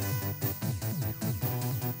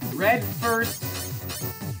red first.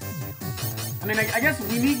 I mean, I guess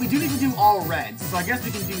we do need to do all reds, so I guess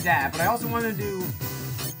we can do that, but I also want to do...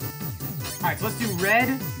 Alright, so let's do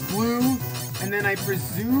red, blue, and then I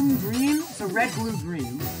presume green? So red, blue,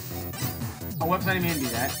 green. Oh, whoops, I didn't mean to do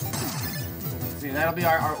that. So yeah, that'll be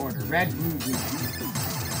our order. Red, blue, green.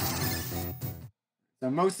 So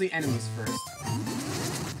mostly enemies first.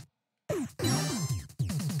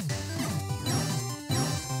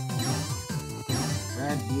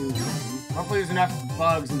 Red, blue, green. Hopefully there's enough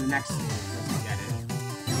bugs in the next stage for us to get it.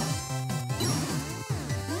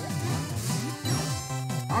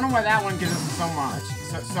 I don't know why that one gives us so much,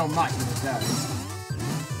 so much, but it does.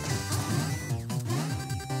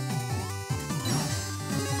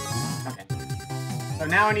 Okay. So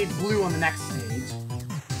now I need blue on the next stage.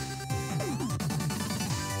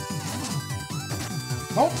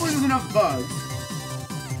 Hopefully there's enough bugs.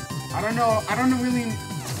 I don't know really...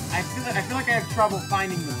 I feel like I have trouble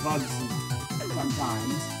finding the bugs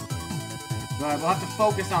sometimes. But we'll have to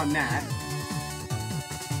focus on that.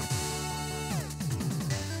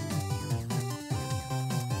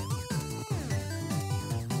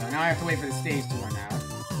 Now I have to wait for the stage to run out.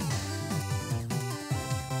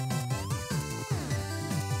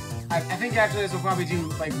 I think after this we'll probably do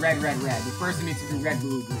like red, red, red. But first we need to do red,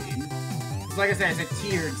 blue, green. Because like I said, it's a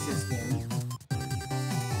tiered system.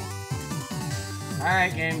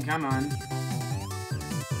 Alright, game, come on.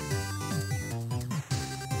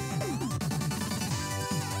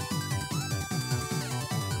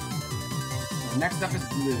 So next up is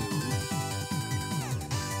blue.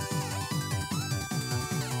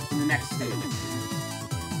 In the next stage.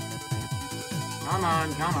 Come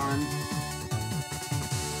on, come on.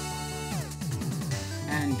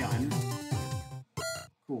 And done.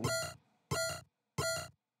 Cool.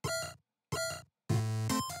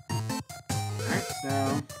 Alright,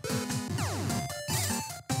 so...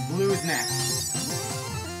 blue is next.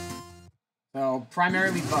 So,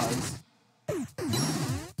 primarily bugs.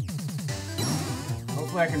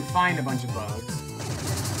 Hopefully I can find a bunch of bugs.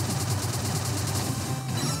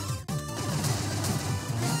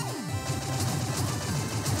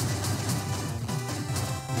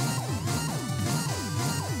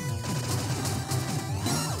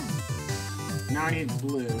 Now I need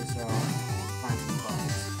blue, so find some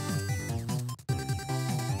bugs.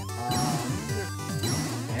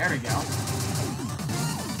 There we go.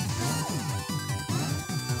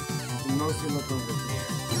 We mostly look over here.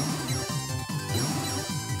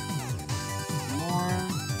 More.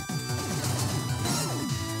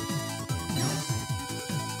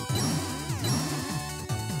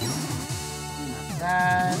 Not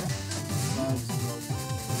bad. Bugs, bugs.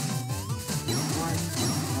 One.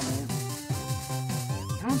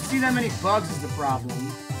 I don't see that many bugs is the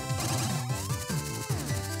problem.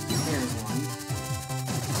 There's one.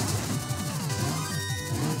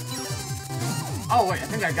 Oh, wait, I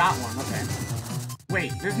think I got one. Okay.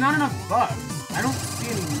 Wait, there's not enough bugs. I don't see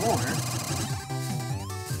any more.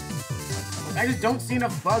 Like, I just don't see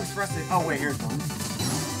enough bugs for us to... oh, wait, here's one.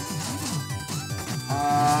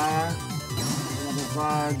 Another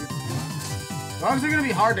bug. Bugs are gonna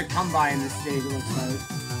be hard to come by in this stage, it looks like.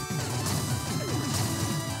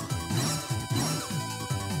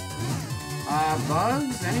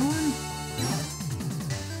 Bugs? Anyone?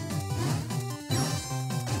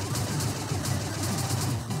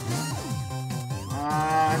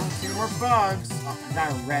 I don't see more bugs. Oh, I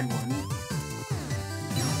got a red one.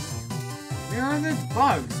 Where are the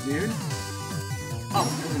bugs, dude? Oh,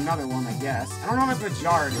 there's another one, I guess. I don't know if it's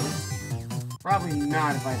majority. Probably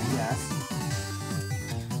not, if I had to guess.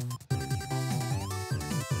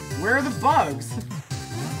 Where are the bugs?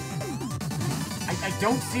 I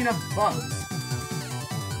don't see enough bugs.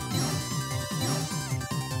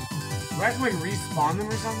 Do I have to, like, respawn them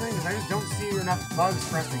or something? Because I just don't see enough bugs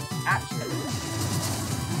for us to capture.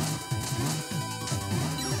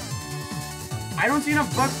 I don't see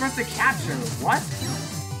enough bugs for us to capture. What?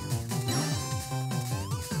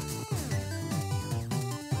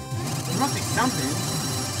 There must be something.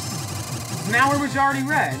 Now we're majority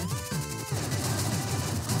red.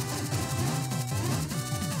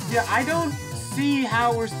 Yeah, I don't see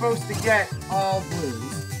how we're supposed to get all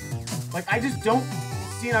blues. Like, I just don't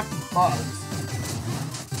see enough bugs.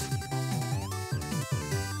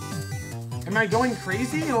 Am I going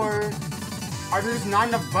crazy, or are there just not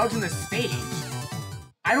enough bugs in the stage?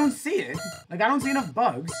 I don't see it. Like, I don't see enough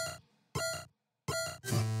bugs.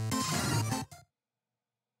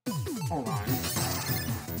 Hold on.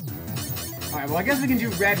 Alright, well, I guess we can do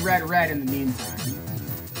red, red, red in the meantime.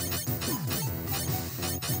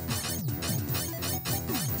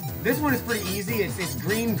 This one is pretty easy. It's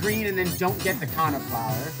green, green, and then don't get the Kanna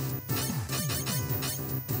flower.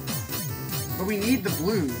 But we need the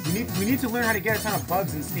blues. We need to learn how to get a ton of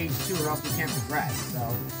bugs in stage 2, or else we can't progress.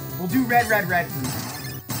 So we'll do red, red, red for now.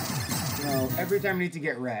 So every time we need to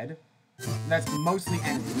get red. That's mostly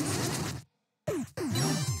enemies.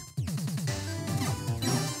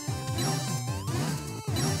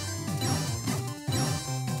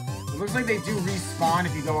 It looks like they do respawn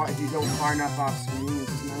if you go far enough off screen, which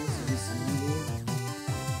is nice. At least some of them do.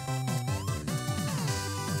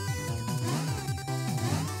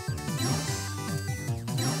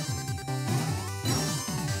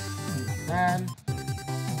 Not bad.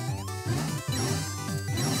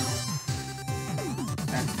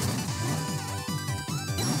 That's good.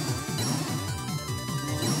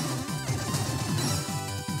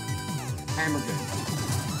 And we're good.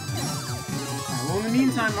 Well, in the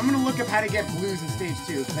meantime, I'm gonna look up how to get blues in stage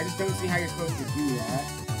 2, because I just don't see how you're supposed to do that.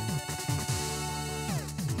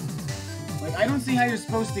 Like, I don't see how you're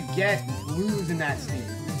supposed to get blues in that stage.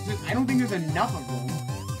 It's just, I don't think there's enough of them.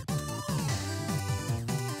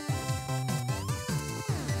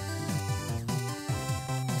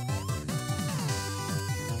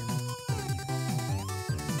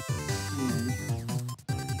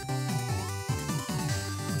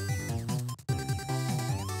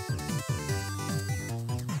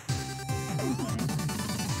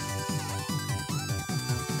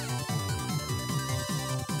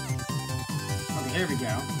 There we go.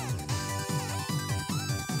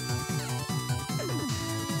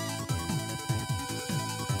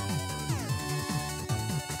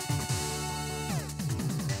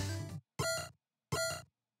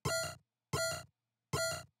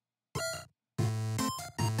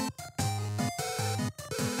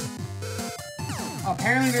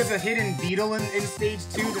 Apparently there's a hidden beetle in stage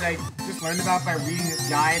 2 that I just learned about by reading this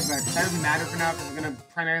guide, but that doesn't matter for now because we're going to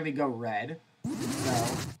primarily go red.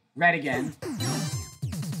 So, red again.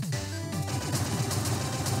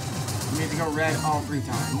 We need to go red all 3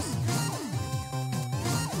 times.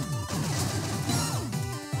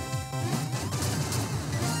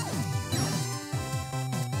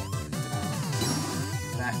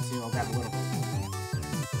 That too, I'll grab a little bit.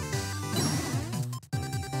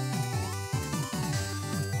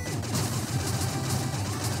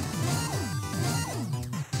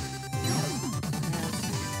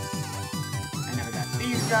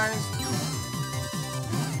 Guys.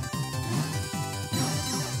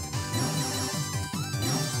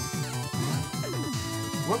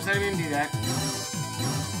 Whoops, I didn't even do that.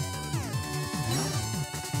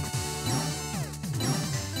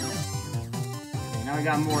 Okay, now we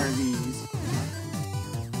got more of these.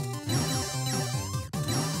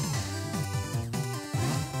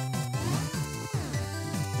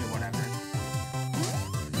 Okay, whatever.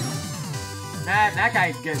 That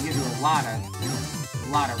guy gives you a lot of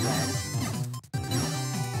red.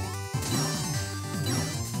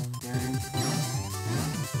 Okay.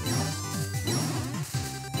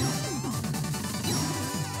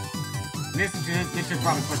 This should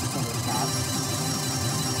probably put this over the top.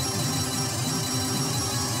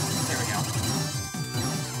 There we go.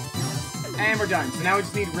 And we're done. So now we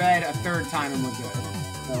just need red a 3rd time and we're good.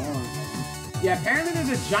 So, hold on a second. Yeah, apparently there's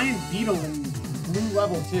a giant beetle in blue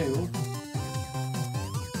level 2.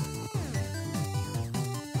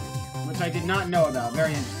 I did not know about.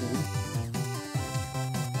 Very interesting.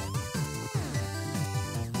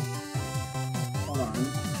 Hold on.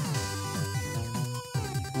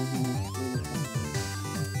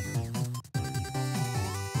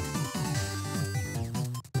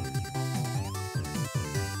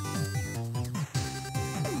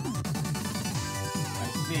 I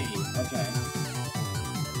see. Okay.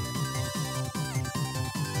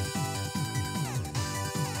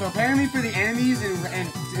 So apparently for the enemies and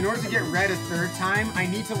in order to get red a 3rd time, I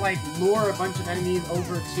need to like lure a bunch of enemies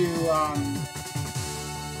over to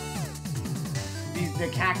the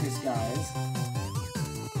cactus guys.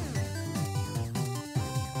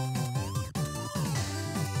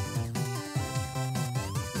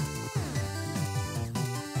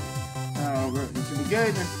 So we should be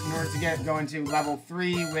good in order to go into level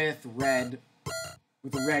 3 with red,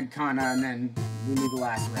 with the red Kanna, and then we need the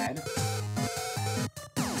last red.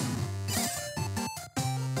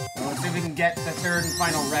 See if we can get the 3rd and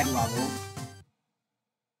final red level.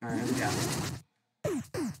 Alright, here we go.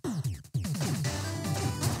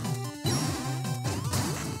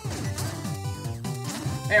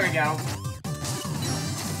 There we go.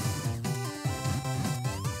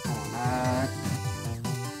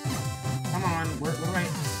 Come on, where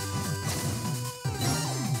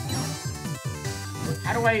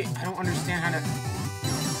do I don't understand how to...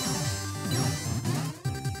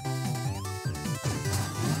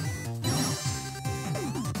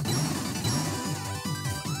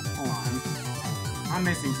 I'm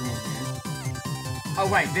missing something here. Oh,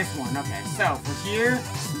 wait, this one. Okay, so for here,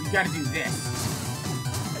 you gotta do this.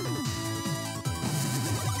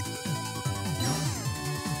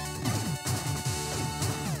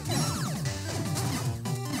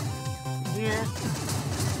 Here.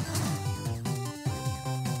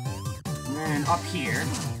 And then up here.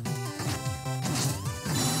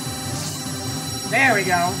 There we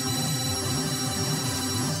go.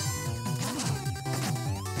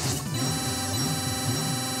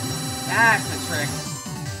 That's the trick.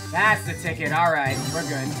 That's the ticket. Alright, we're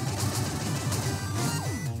good.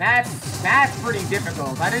 That's pretty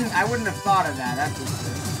difficult. I wouldn't have thought of that. That's just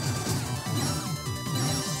true.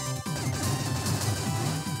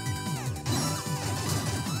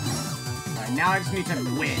 Alright, now I just need to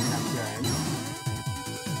win. I'm good.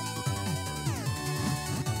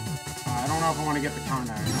 I don't know if I want to get the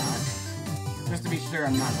Kanna or not. Just to be sure,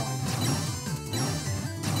 I'm not going to.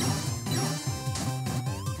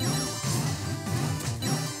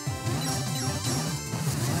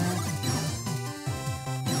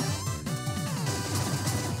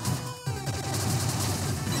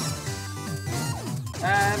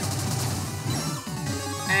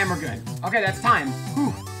 And we're good. Okay, that's time.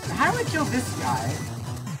 Whew. How do I kill this guy?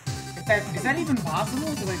 Is that even possible?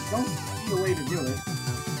 Because I don't see a way to do it.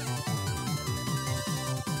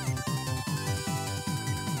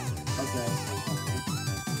 guess.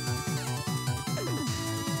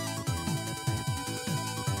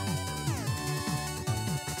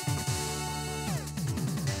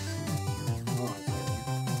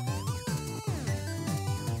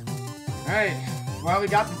 Alright, well, we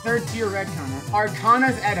got the third tier red Kanna. Are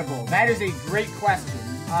Kannas edible? That is a great question.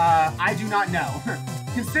 I do not know.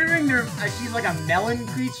 Considering she's like a melon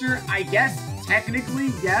creature, I guess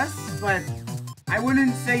technically yes, but I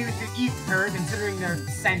wouldn't say you should eat her considering they're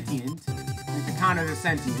sentient. Like the Kannas are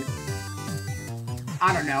sentient.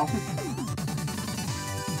 I don't know.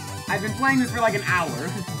 I've been playing this for like an hour,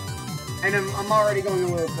 and I'm already going a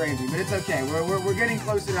little crazy, but it's okay. We're getting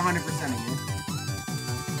closer to 100%ing it.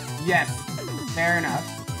 Yes, fair enough.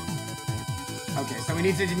 Okay, so we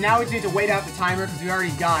just need to wait out the timer because we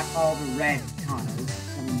already got all the red Kannas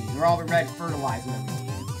that we need, or all the red fertilizer that we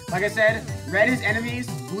need. Like I said, red is enemies,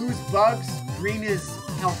 blue is bugs, green is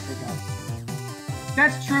health pickups.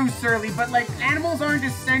 That's true, Surly, but like animals aren't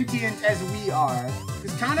as sentient as we are.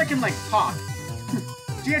 Because Kanna can like talk.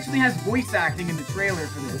 She actually has voice acting in the trailer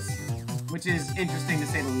for this, which is interesting to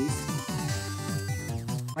say the least.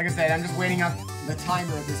 Like I said, I'm just waiting up the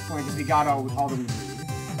timer at this point because we got all that we need.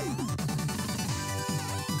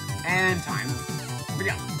 And time. Here we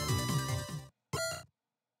go.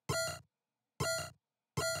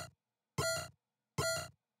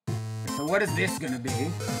 So what is this gonna be?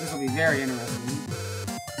 This will be very interesting.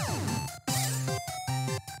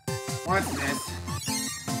 What's this?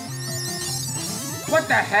 What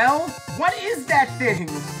the hell? What is that thing?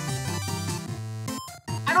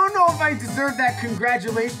 I don't know if I deserve that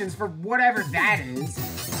congratulations for whatever that is.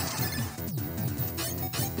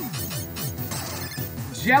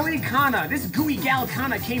 Jelly Kanna. This gooey gal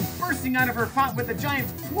Kanna came bursting out of her pot with a giant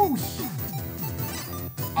whoosh.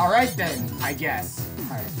 Alright then, I guess.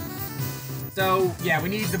 Alright. So, yeah, we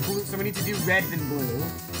need the blue, so we need to do red and blue.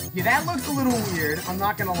 Yeah, that looks a little weird, I'm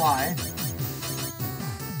not gonna lie.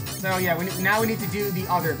 So, yeah, now we need to do the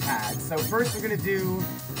other pads. So first we're gonna do,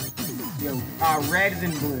 red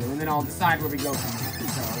and blue, and then I'll decide where we go from there.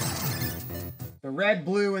 So, the red,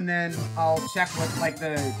 blue, and then I'll check what, like,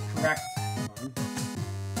 the correct...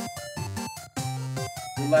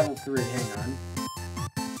 Level 3, hang on.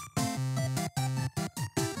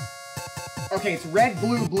 Okay, it's red,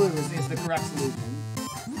 blue, blue is the correct solution.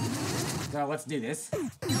 So let's do this.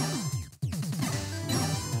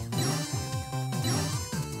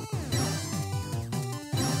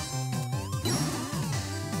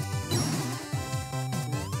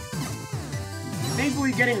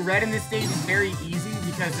 Thankfully, getting red in this stage is very easy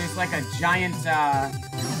because there's like a giant, I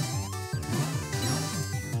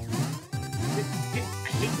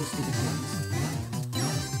hate those stupid things.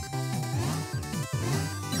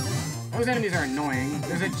 Those enemies are annoying.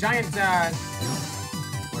 There's a giant,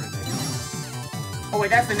 what is it? Oh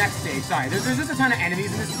wait, that's the next stage, sorry. There's just a ton of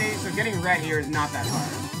enemies in this stage, so getting red here is not that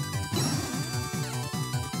hard.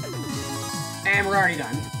 And we're already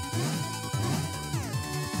done.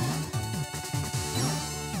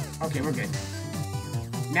 Okay, we're good.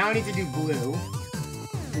 Now I need to do blue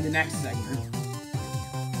in the next segment.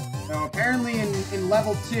 So apparently in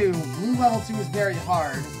level 2, blue level 2 is very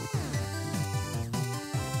hard.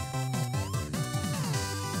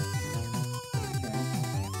 Okay.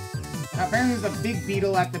 Now apparently there's a big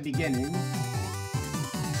beetle at the beginning.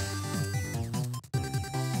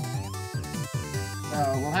 So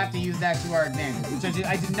we'll have to use that to our advantage, which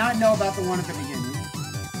I did not know about the one at the beginning.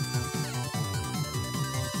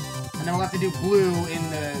 And then we'll have to do blue in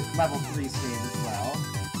the level 3 stage as well.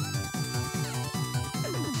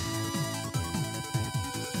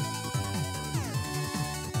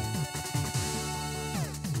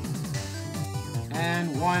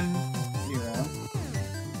 And 1, 0.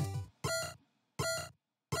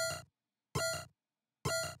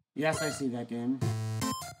 Yes, I see that game.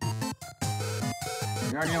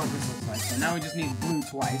 We already know what this looks like, so now we just need blue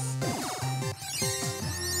twice.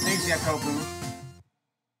 Thanks, Yakopu.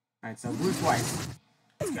 Alright, so blue twice.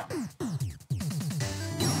 Let's go.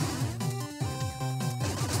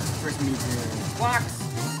 First we need to blocks.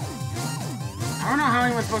 I don't know how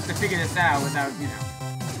anyone's supposed to figure this out without, you know,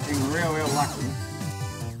 being real lucky.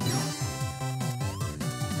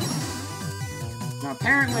 Now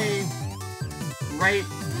apparently, right...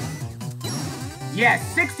 Yeah,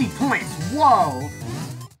 60 points! Whoa!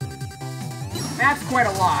 That's quite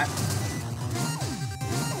a lot.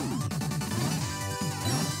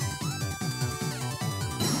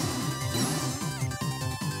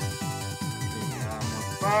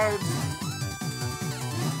 Bugs.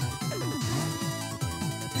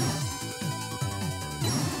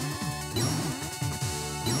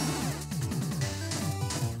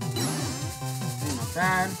 Not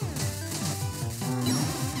bad.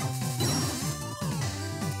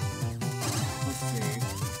 Let's see.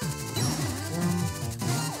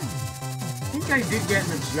 I think I did get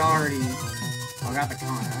majority. Oh, I got the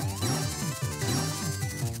Kanna.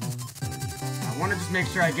 I want to just make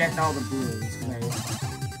sure I get all the blues.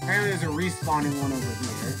 Apparently there's a respawning one over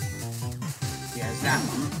here. Yeah, it's that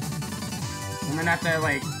one. I'm gonna have to,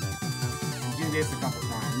 like, do this a couple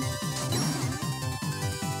times.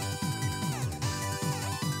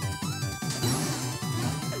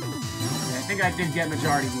 Yeah, I think I did get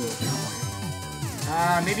majority blue at this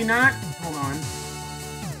point. Maybe not? Hold on.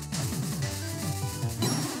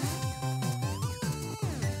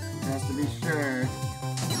 Just to be sure.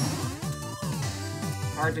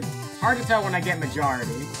 Hard to tell when I get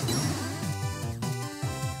majority.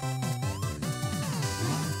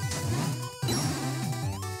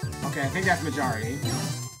 Okay, I think that's majority.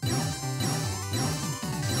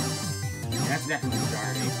 Yeah, that's definitely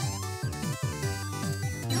majority.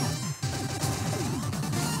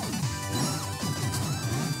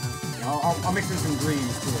 Yeah, I'll mix in some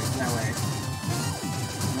greens too, that way.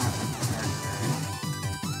 Not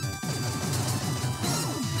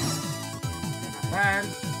bad.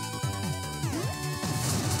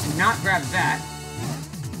 Do not grab that.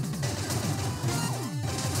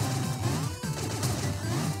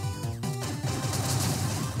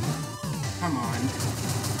 Come on.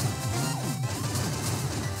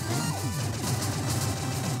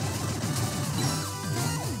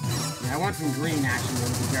 Yeah, I want some green action. It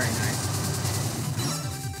would be very nice.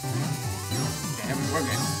 Okay, we're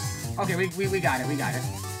good. Okay, we got it. We got it.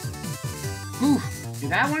 Whew. See,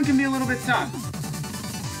 that one can be a little bit tough.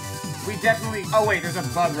 We definitely... Oh, wait, there's a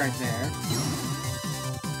bug right there.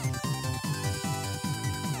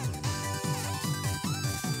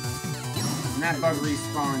 And that bug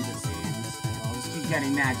respawns, it seems. So I'll just keep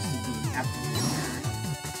getting that just to be absolutely sure.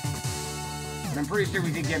 But I'm pretty sure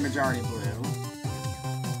we did get majority blue.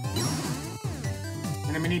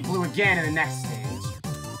 And I'm gonna need blue again in the next stage.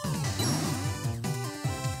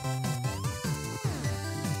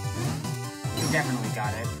 We definitely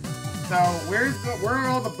got it. So, where are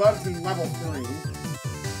all the bugs in level 3?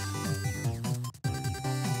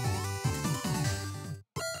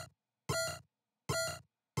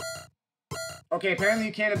 Okay, apparently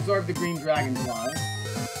you can't absorb the green dragon blood.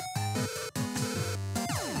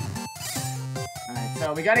 Alright,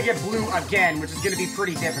 so we gotta get blue again, which is gonna be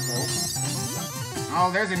pretty difficult.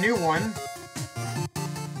 Oh, there's a new one.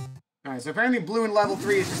 Alright, so apparently blue in level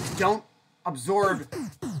 3 is just don't absorb,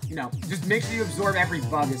 you know, just make sure you absorb every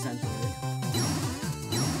bug, essentially.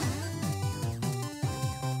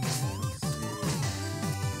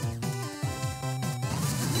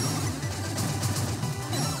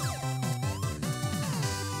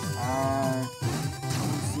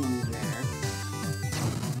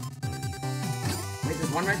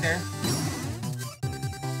 One right there.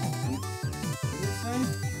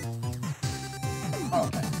 Oh,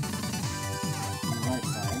 okay. On the right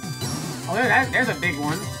side. Oh, there's a big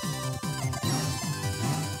one.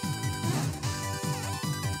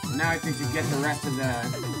 So now I think to get the rest of the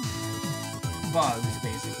bugs,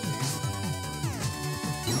 basically.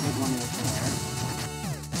 Big one right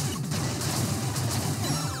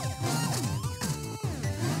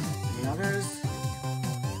there. The others?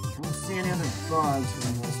 Any other bugs for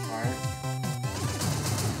the most part.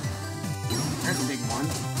 There's a big one.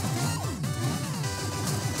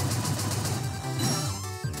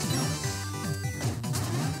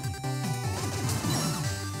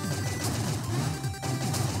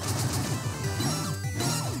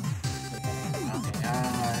 Okay,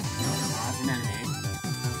 that's an enemy.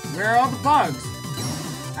 Where are all the bugs?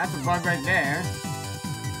 That's a bug right there.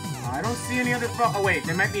 I don't see any other bugs. Oh wait,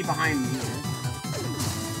 they might be behind me here.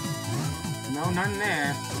 No, none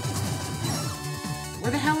there.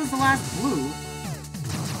 Where the hell is the last blue?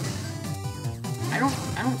 I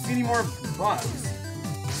don't see any more bugs.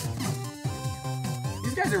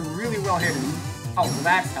 These guys are really well hidden. Oh, well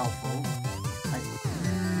that's helpful.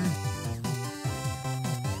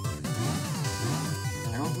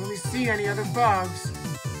 I don't really see any other bugs.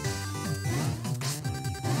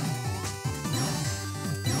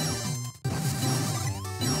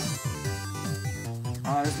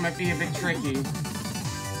 This might be a bit tricky.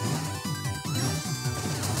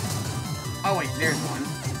 Oh wait, there's one.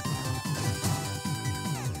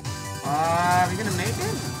 Are we gonna make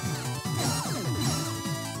it?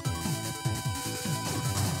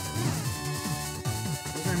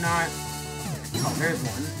 Those are not... Oh, there's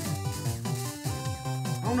one.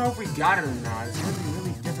 I don't know if we got it or not. It's gonna be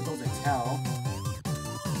really difficult to tell.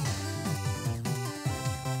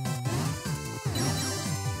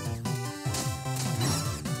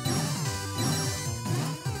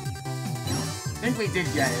 think we did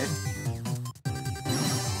get it.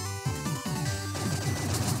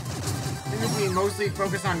 I think if we mostly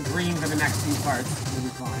focus on green for the next few parts, we'll be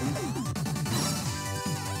fine.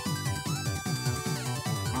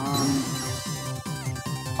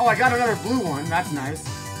 Oh, I got another blue one. That's nice.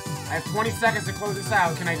 I have 20 seconds to close this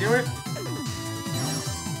out. Can I do it?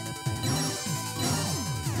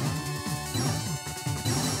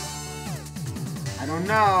 I don't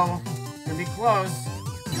know. It's gonna be close.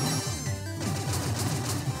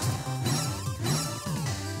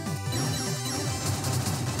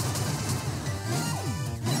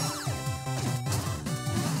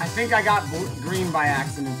 I think I got green by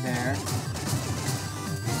accident there.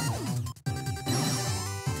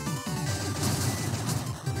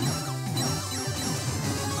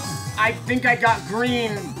 I think I got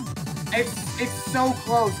green. It's so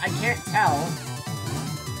close. I can't tell.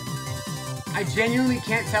 I genuinely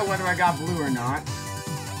can't tell whether I got blue or not.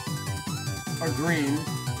 Or green.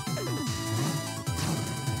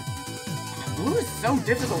 Blue is so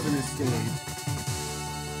difficult in this stage.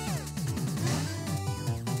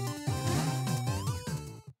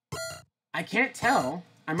 I can't tell.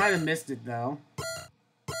 I might have missed it though.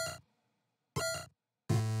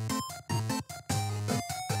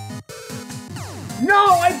 No,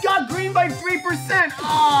 I got green by 3%!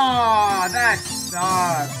 Aw, that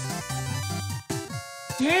sucks.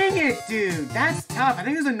 Dang it, dude. That's tough. I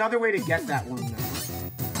think there's another way to get that one, though.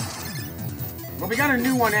 Well, we got a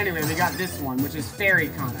new one anyway. We got this one, which is Fairy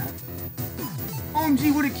Kanna.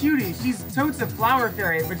 OMG, what a cutie. She's totes a flower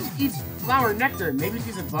fairy, but she eats flower nectar. Maybe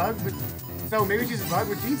she's a bug, but... So, maybe she's a bug,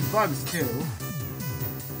 but she eats bugs, too.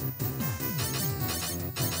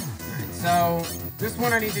 Alright, so... This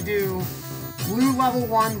one I need to do... Blue level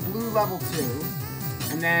 1, blue level 2.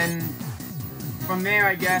 And then... From there,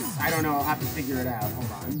 I guess... I don't know, I'll have to figure it out.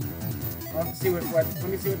 Hold on. Let me see what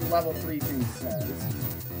the level 3 thing says.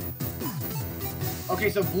 Okay,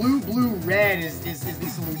 so blue, blue, red is the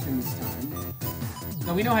solution this time.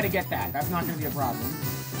 So we know how to get that. That's not going to be a problem.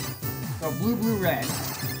 So blue, blue, red.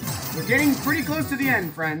 We're getting pretty close to the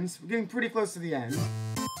end, friends. We're getting pretty close to the end.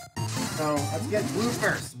 So let's get blue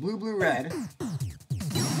first. Blue, blue, red.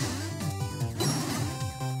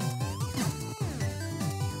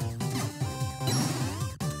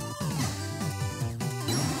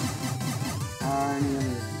 Any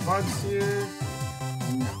other bugs here?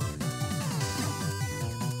 No.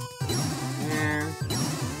 And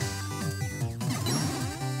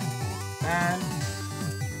that.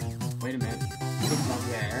 Wait a minute. Big bug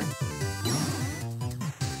there.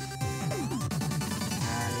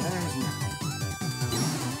 There's no.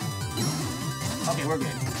 Okay, we're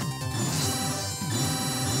good.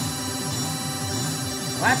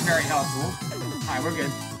 Well, that's very helpful. Alright, we're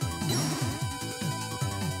good.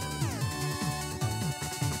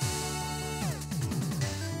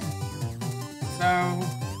 So,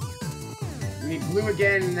 we need blue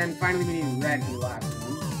again, and then finally we need red for the last one.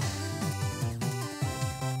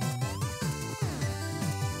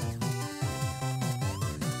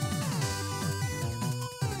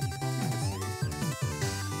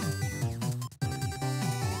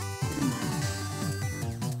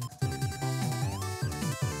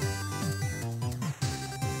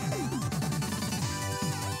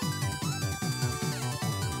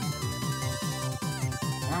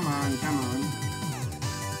 Come on, come on.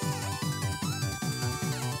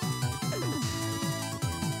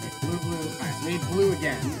 Blue, blue. Alright, so we need blue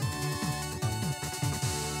again.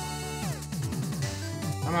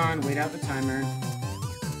 Come on, wait out the timer.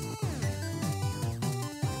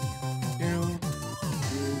 2,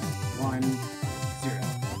 1, 0.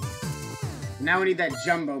 Now we need that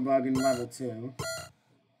jumbo bug in level 2.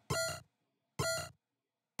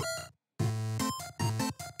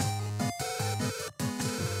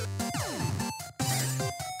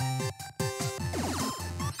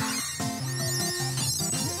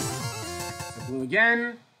 Blue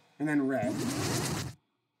again, and then red.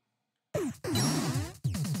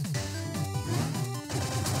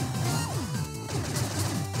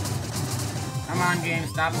 Come on, game,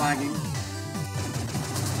 stop lagging.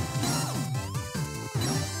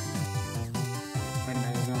 Wait a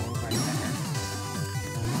minute, no, wait a second.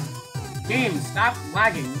 Game, stop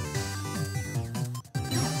lagging.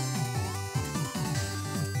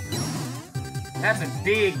 That's a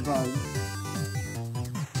big bug.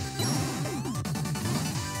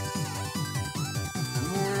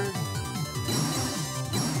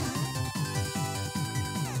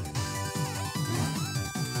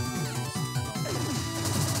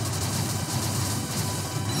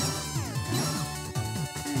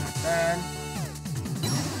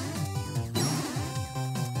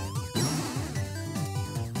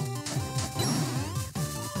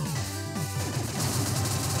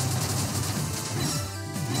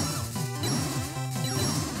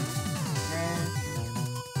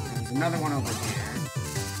 another one over here.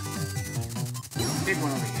 Big one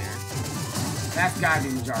over here. That's gotta be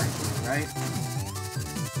majority blue, right?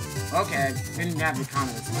 Okay, didn't have the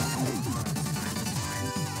Kanna this time.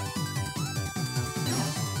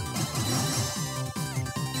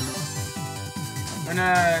 I'm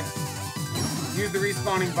gonna use the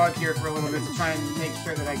respawning bug here for a little bit to try and make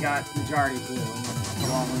sure that I got majority blue. I'll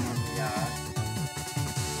go all in on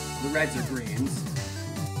the reds or greens.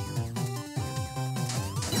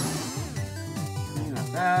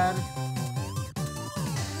 Not bad. I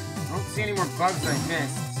don't see any more bugs I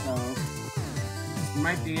missed, so this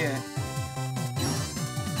might be it.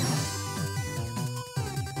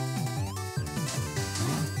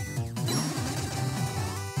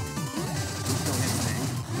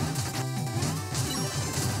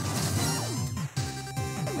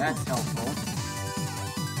 That's helpful. I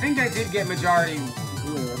think I did get majority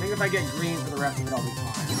blue. I think if I get green for the rest of it, I'll be fine.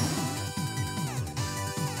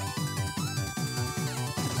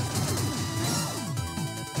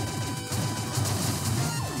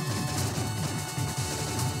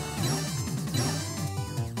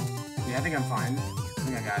 Yeah, I think I'm fine. I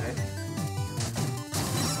think I got it.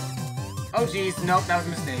 Oh geez, nope, that was a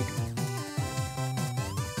mistake.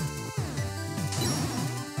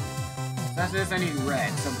 After this, I need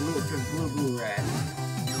red. So blue, because blue, blue, red.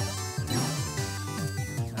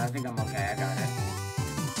 I think I'm okay. I got it.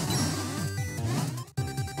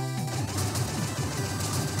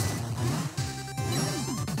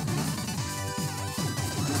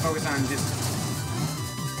 I'm gonna focus on this.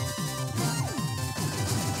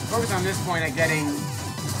 Focus on this point at getting.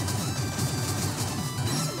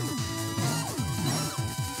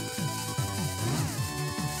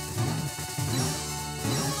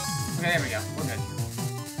 Okay, there we go. We're good.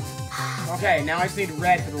 Okay, now I just need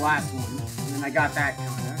red for the last one. And then I got that Kanna.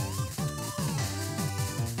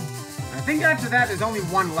 I think after that, there's only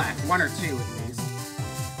one left. One or two, at least.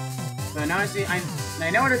 So now I see... I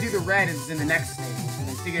know how to do the red is in the next stage. And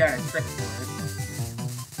I figured out a trick for it.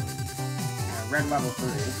 Red level 3.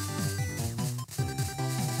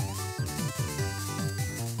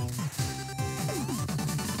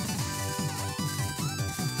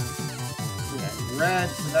 Red,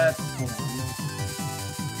 so that's 1.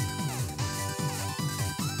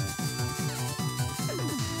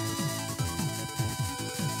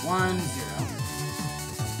 1, 0.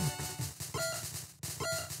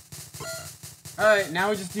 Alright, now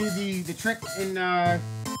we just do the trick in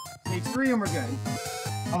stage 3 and we're good.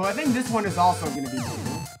 Although I think this one is also going to be new.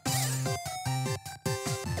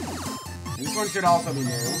 And this one should also be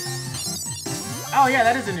new. Oh yeah,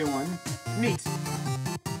 that is a new one. Neat.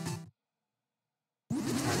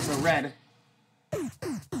 So red.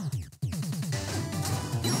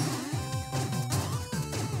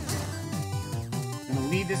 Gonna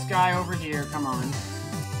lead this guy over here, come on.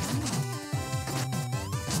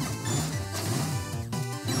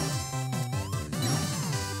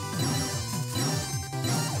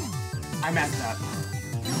 I messed up.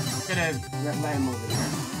 Could have let him over there.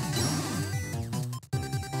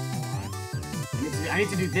 I need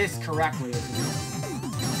to do this correctly.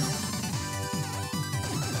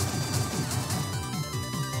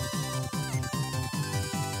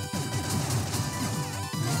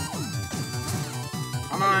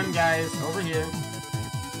 Come on, guys. Over here.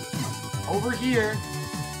 Over here.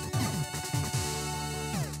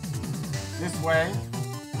 This way.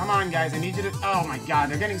 Come on, guys. I need you to... Oh, my God.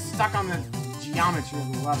 They're getting stuck on the geometry of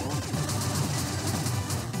the level.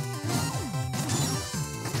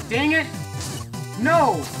 Dang it.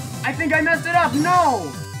 No. I think I messed it up. No.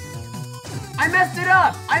 I messed it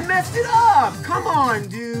up. I messed it up. Come on,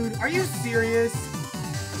 dude. Are you serious?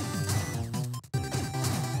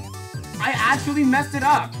 I actually messed it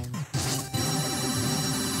up.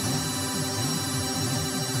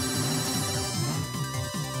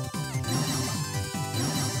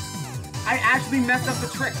 I actually messed up the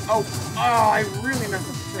trick. Oh, I really messed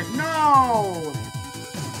up the trick. No!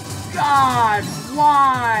 God,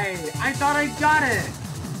 why? I thought I got it.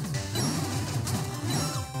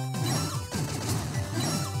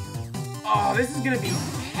 Oh, this is gonna be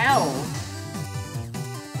hell.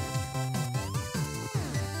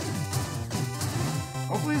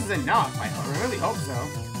 Hopefully this is enough. I really hope so.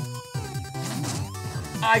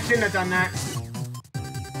 I shouldn't have done that.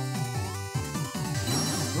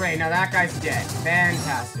 Great, now that guy's dead.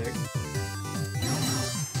 Fantastic.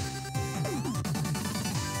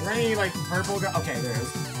 Is there any, like, purple guy? Okay, there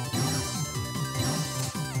is.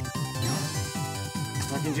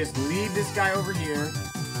 So I can just leave this guy over here.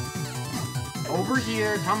 Over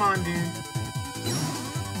here. Come on, dude.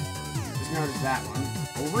 Just noticed that one.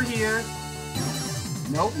 Over here.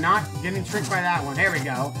 Nope, not getting tricked by that one. There we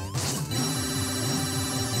go.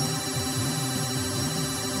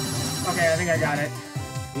 Okay, I think I got it.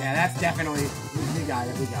 Yeah, that's definitely... We got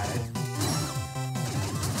it, we got it.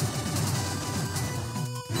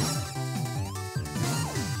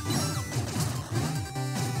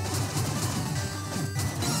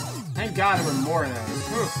 Thank God there were more of those.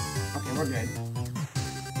 Whew. Okay, we're good.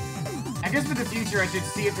 I guess for the future I should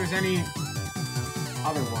see if there's any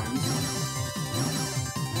other ones.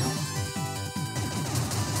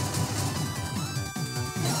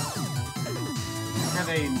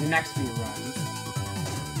 For the next few runs.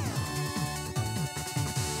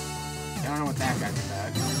 I don't know what that guy's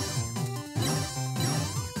about.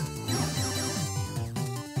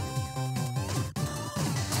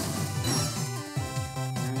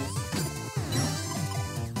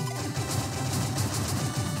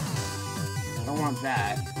 Don't want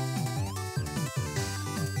that.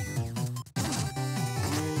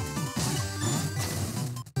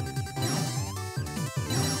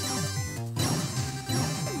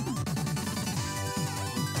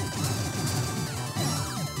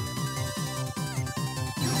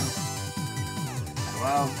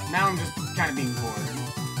 Well, now I'm just kind of being bored.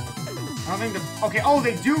 I don't think the... Okay, oh,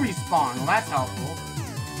 they do respawn. Well, that's helpful.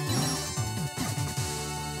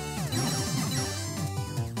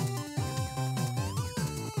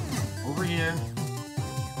 Over here.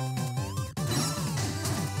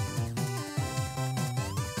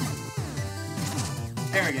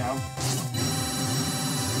 There we go.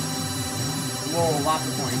 Whoa, lots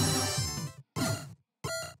of points.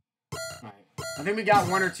 Alright. I think we got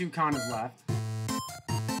 1 or 2 Kannas left.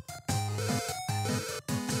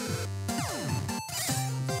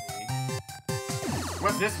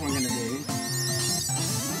 What's this one gonna be?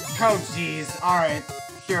 Oh, jeez. Alright.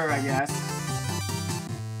 Sure, I guess.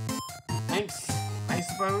 Thanks, I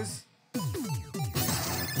suppose.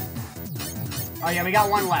 Oh, yeah, we got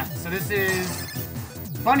 1 left. So this is...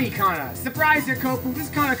 Bunny Kanna. Surprise, Yakopu! This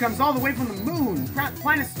Kanna comes all the way from the moon!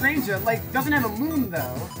 Planet Stranger, like, doesn't have a moon,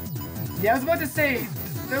 though. Yeah, I was about to say,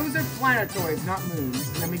 those are planetoids, not moons.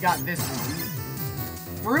 And then we got this one.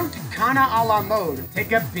 Fruit Kanna a la mode.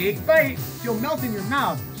 Take a big bite. She'll melt in your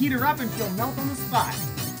mouth. Heat her up and she'll melt on the spot.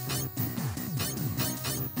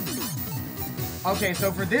 Okay,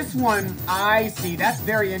 so for this one, I see. That's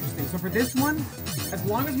very interesting. So for this one, as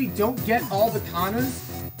long as we don't get all the Kannas,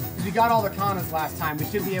 because we got all the Kannas last time, we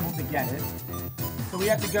should be able to get it. So we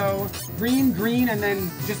have to go green, green, and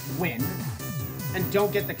then just win. And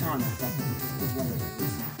don't get the Kannas. That's what it is.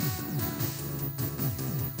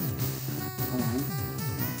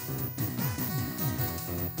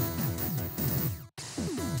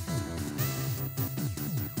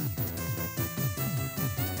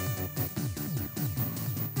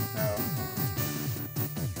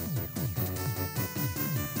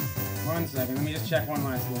 One second, let me just check one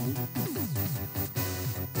last thing.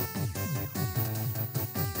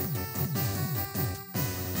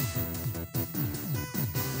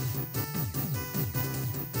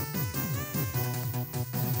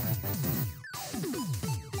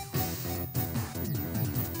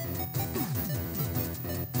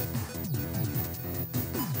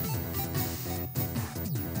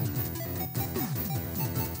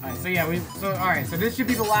 So yeah, alright, so this should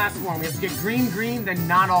be the last one. We have to get green, green, then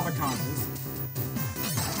not all the Kannas.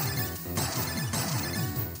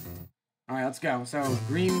 Alright, let's go. So,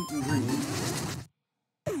 green, green.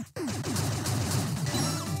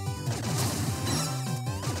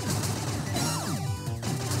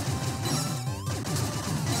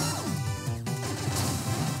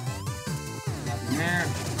 Nothing there.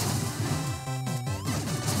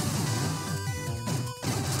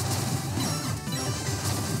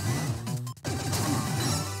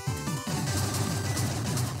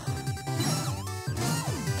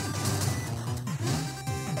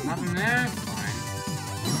 Nothing there? Fine.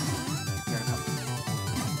 Got a couple.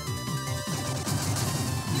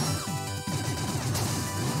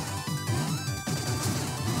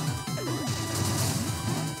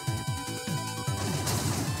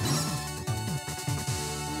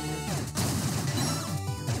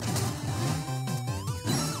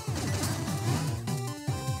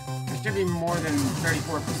 There should be more than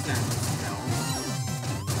 34% still.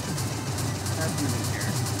 That's gonna be fair.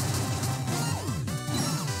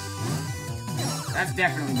 That's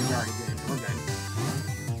definitely majority good. We're good.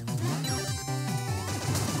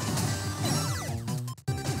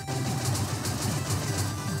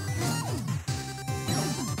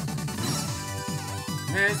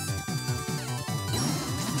 Miss.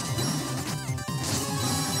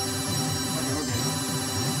 Okay, we're good.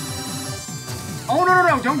 Oh,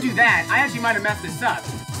 no, don't do that. I actually might have messed this up.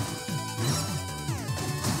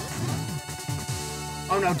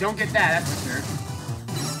 Oh, no, don't get that, that's for sure.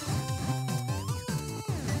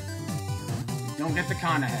 Don't get the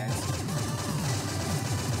Kanna heads.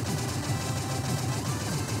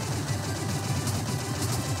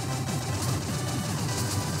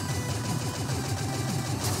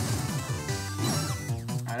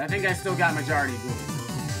 Alright, I think I still got majority green.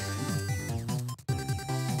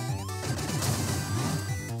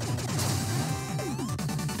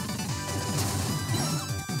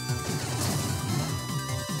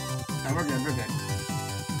 We're good, we're good.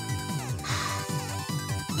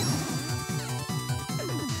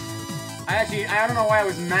 I don't know why I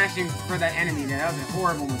was mashing for that enemy there. That was a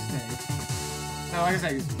horrible mistake. So, like I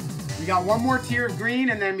said, we got one more tier of green,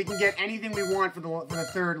 and then we can get anything we want for the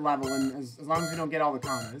third level, and as long as we don't get all the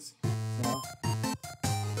Kannas. So.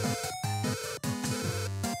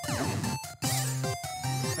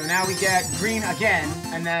 So now we get green again,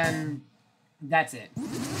 and then that's it.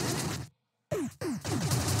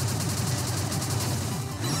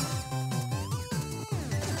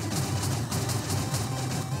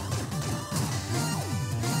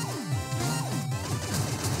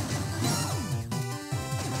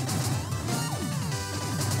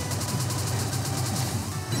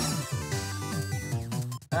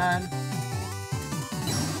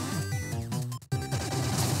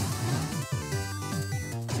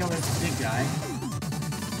 Kill this big guy.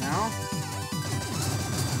 Now?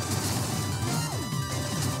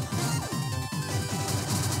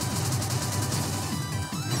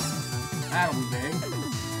 That'll be big.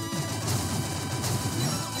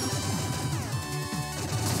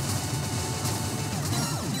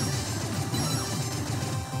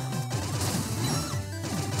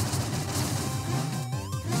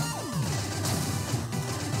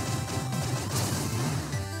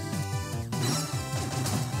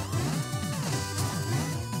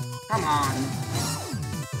 Come on.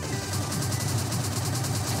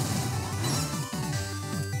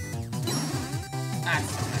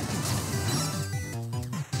 That's okay.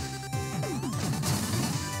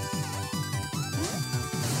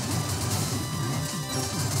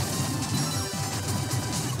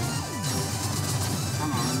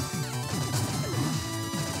 Come on.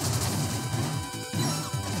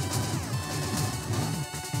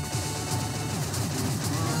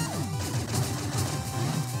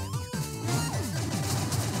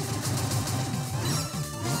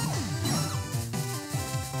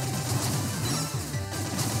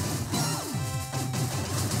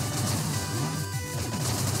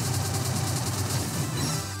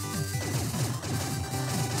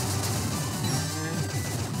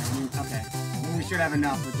 Okay. We should have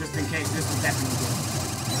enough, but just in case, this is definitely good.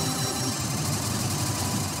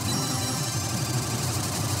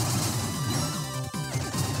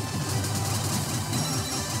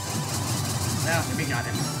 Well, we got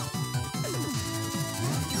him.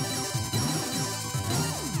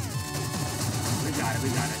 We got it, we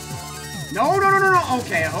got it. No, no, no, no, no!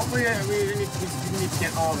 Okay, hopefully we need to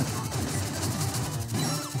get all the Kannas.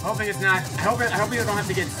 Hoping it's not... I hope we don't have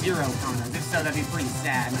to get 0 Kannas. If so, that'd be pretty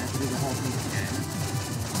sad, and I have to do the whole thing again.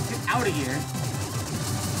 Get out of here.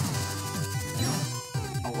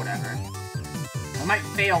 Oh, whatever. I might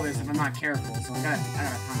fail this if I'm not careful, so I gotta kind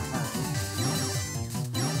of hurry.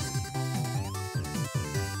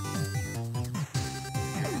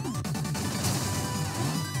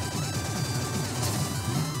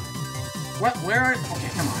 What? Where are... Okay,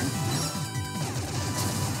 come on.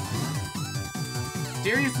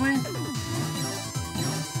 Seriously?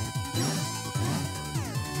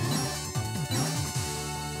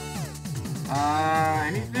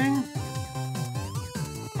 Anything?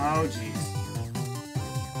 Oh, jeez.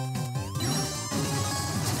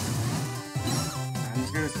 I'm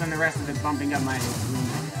just gonna spend the rest of it bumping up my room,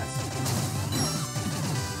 I guess.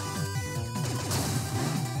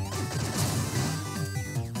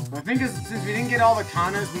 Well, I think since we didn't get all the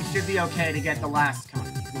Kannas, we should be okay to get the last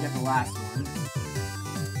Kanna. To get the last one.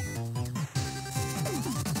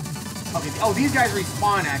 Okay, oh, these guys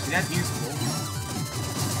respawn, actually. That's useful.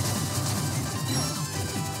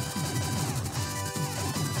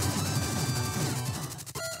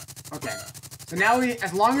 Okay. So now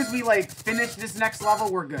as long as we, like, finish this next level,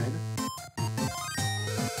 we're good.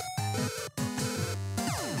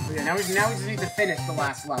 So yeah, now we just need to finish the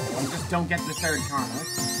last level and just don't get the third Kanna.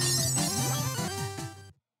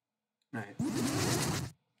 Alright.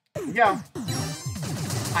 Here we go.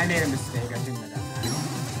 I made a mistake. I shouldn't have done that.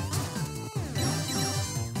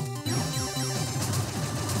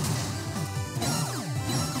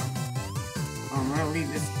 I'm gonna leave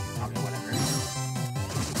this. Okay, whatever.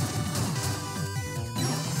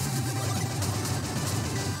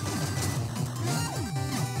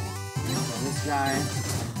 So this guy.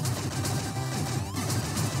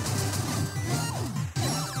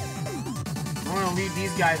 gonna leave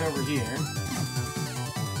these guys over here.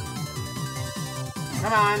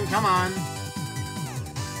 Come on, come on.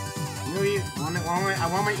 Really, I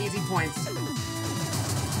want my easy points.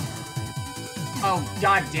 Oh,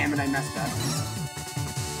 god damn it, I messed up.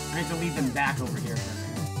 I need to leave them back over here for a minute.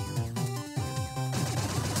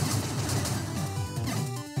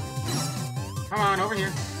 Come on, over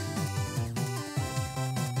here.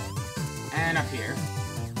 And up here.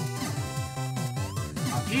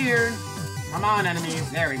 Up here. Come on,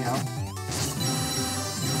 enemies. There we go.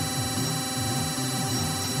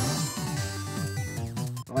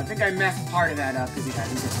 Well, I think I messed part of that up because he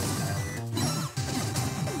hadn't get this guy over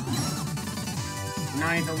here. Now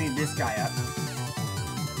I need to leave this guy up.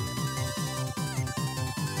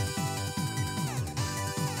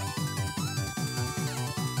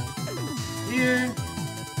 Here.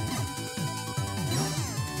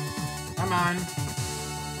 Come on.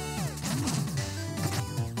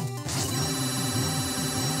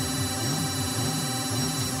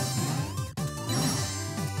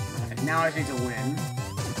 Okay, now I just need to win.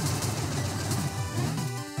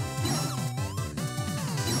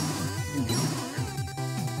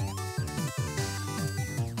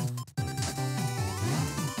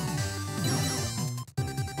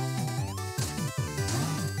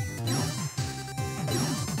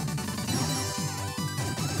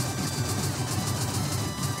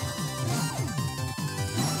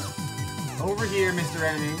 Over here, Mr.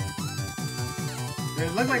 Enemy.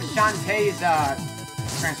 It looked like Shantae's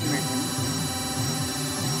transformation.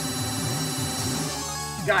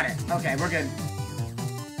 Got it. Okay, we're good.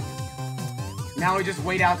 Now we just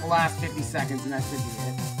wait out the last 50 seconds and that should be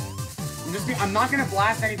it. I'm not gonna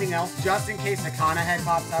blast anything else just in case the Kanna head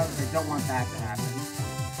pops out. I don't want that to happen.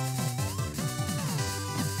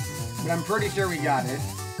 But I'm pretty sure we got it.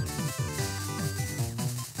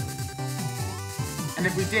 And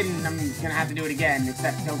if we didn't, I'm gonna have to do it again,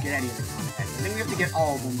 except don't get any of the Kanna heads. I think we have to get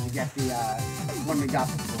all of them to get the one we got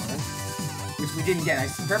before. Which we didn't get. I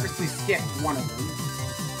purposely skipped one of them.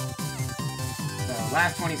 So,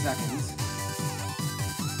 last 20 seconds.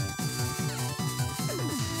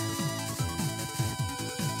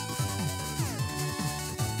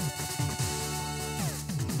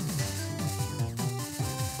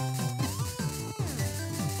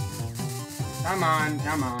 Come on,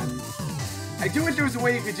 come on. I do wish there was a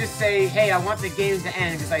way you could just say, hey, I want the game to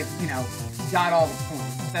end because I, you know, got all the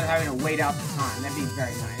points, instead of having to wait out the time. That'd be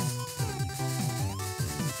very nice.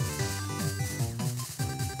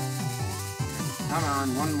 Come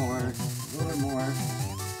on, one more. A little bit more.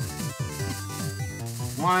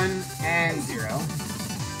 1 and 0.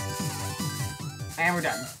 And we're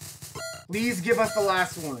done. Please give us the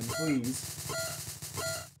last one, please.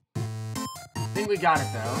 I think we got it,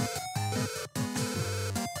 though.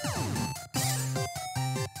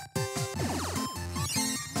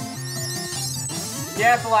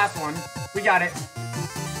 Yeah, it's the last one. We got it.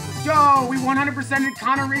 Let's go! We 100%ed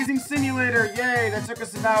Kanna Raising Simulator! Yay! That took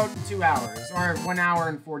us about 2 hours. Or 1 hour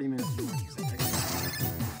and 40 minutes.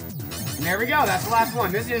 And there we go, that's the last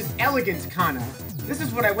one. This is Elegant Kanna. This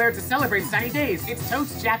is what I wear to celebrate sunny days. It's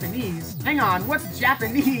totes Japanese. Hang on, what's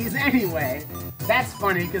Japanese anyway? That's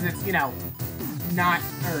funny, because it's, you know, not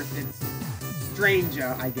Earth. It's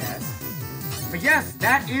Stranger, I guess. But yes,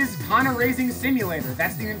 that is Kanna Raising Simulator.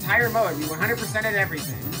 That's the entire mode. We 100%ed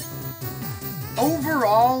everything.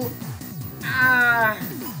 Overall, I'm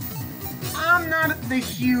not the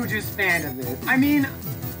hugest fan of it. I mean,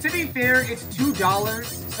 to be fair, it's $2,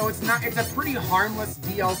 so it's a pretty harmless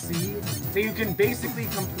DLC that you can basically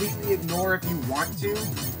completely ignore if you want to.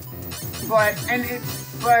 But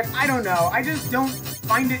I don't know. I just don't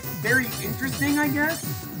find it very interesting, I guess.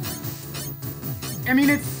 I mean,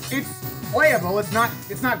 it's playable, it's not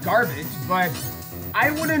garbage, but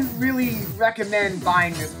I wouldn't really recommend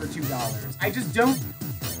buying this for $2. I just don't.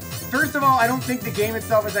 First of all, I don't think the game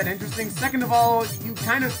itself is that interesting. Second of all, you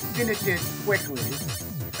kind of finish it quickly.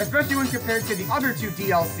 Especially when compared to the other two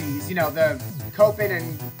DLCs, you know, the Copen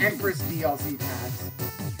and Empress DLC packs.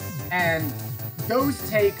 And those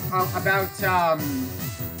take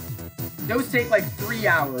those take like 3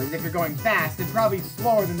 hours if you're going fast, and probably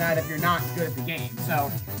slower than that if you're not good at the game. So,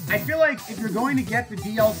 I feel like if you're going to get the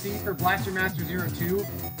DLC for Blaster Master 02,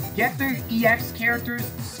 get the EX characters,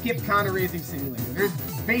 skip Kanna Raising Simulator. There's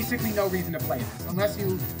basically no reason to play this, unless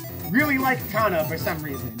you really like Kanna for some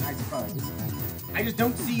reason, I suppose. I just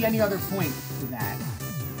don't see any other point to that.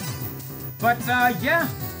 But, yeah,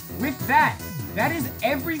 with that, that is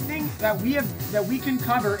everything that we can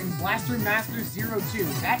cover in Blaster Master 02.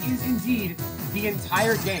 That is indeed the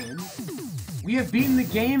entire game. We have beaten the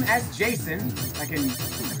game as Jason.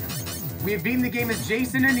 We have beaten the game as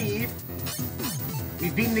Jason and Eve.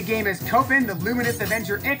 We've beaten the game as Copen, the Luminous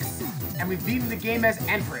Avenger Ix, and we've beaten the game as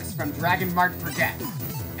Empress from Dragon Marked for Death.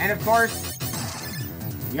 And of course,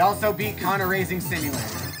 we also beat Kanna Raising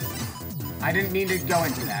Simulator. I didn't mean to go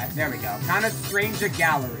into that. There we go. Kanna's Stranger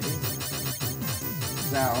Gallery.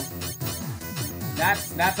 So,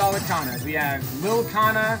 that's all the Kannas. We have Lil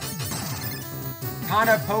Kanna,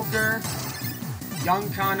 Kanna Poker, Young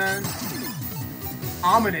Kanna,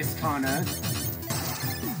 Ominous Kanna,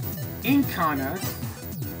 Ink Kanna,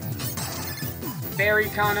 Fairy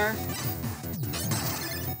Kanna,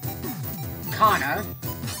 Kanna,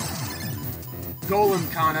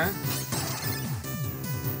 Golem Kanna,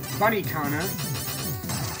 Bunny Kanna,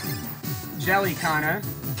 Jelly Kanna,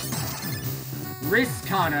 Risk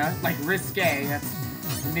Kanna, like risque, that's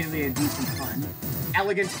admittedly a decent pun,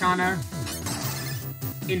 Elegant Kanna,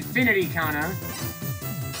 Infinity Kanna,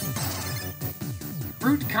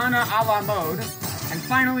 Fruit Kanna a la mode, and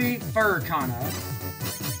finally, Fur Kanna.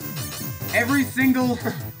 Every single...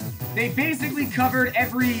 They basically covered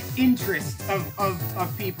every interest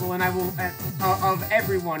of people, and I will... of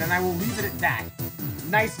everyone, and I will leave it at that.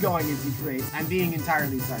 Nice going, Izzy Craze. I'm being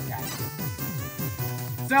entirely sarcastic.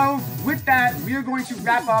 So, with that, we are going to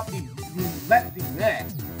wrap up the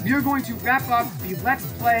Let's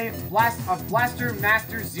Play of Blaster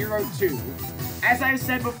Master 02. As I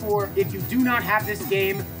said before, if you do not have this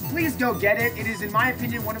game, please go get it. It is, in my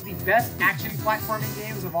opinion, one of the best action platforming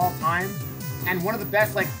games of all time, and one of the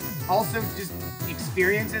best, like, also just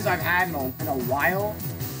experiences I've had in a while.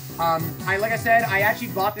 Like I said, I actually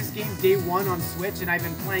bought this game day one on Switch, and I've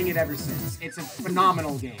been playing it ever since. It's a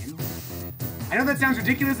phenomenal game. I know that sounds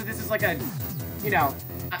ridiculous that this is like a, you know,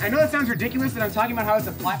 I know that sounds ridiculous that I'm talking about how it's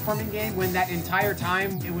a platforming game when that entire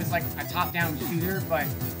time it was like a top-down shooter, but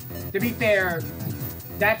to be fair,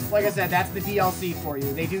 that's, like I said, that's the DLC for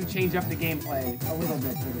you. They do change up the gameplay a little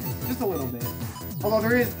bit for this, just a little bit.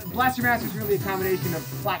 Although Blaster Master is really a combination of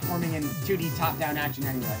platforming and 2D top-down action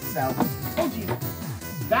anyway, so, oh geez,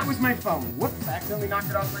 that was my phone. Whoops, I accidentally knocked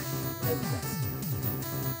it off right.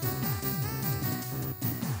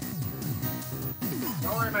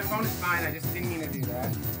 Don't worry, my phone is fine. I just didn't mean to do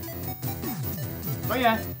that. But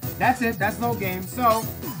yeah, that's it. That's the whole game. So,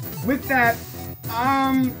 with that,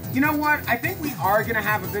 you know what? I think we are going to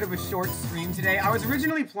have a bit of a short stream today. I was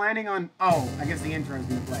originally planning on... Oh, I guess the intro is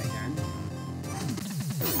going to play again.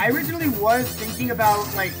 I originally was thinking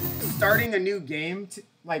about, like, starting a new game,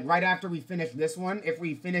 like, right after we finish this one, if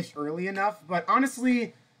we finish early enough. But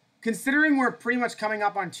honestly, considering we're pretty much coming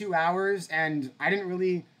up on 2 hours, and I didn't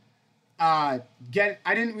really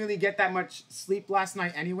get that much sleep last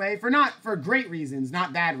night anyway, for great reasons,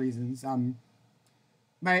 not bad reasons.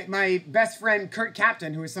 My best friend Kurt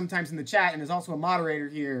Captain, who is sometimes in the chat and is also a moderator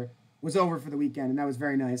here, was over for the weekend, and that was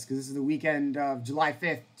very nice because this is the weekend of July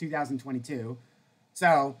 5th, 2022.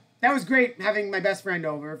 So that was great having my best friend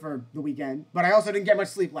over for the weekend, but I also didn't get much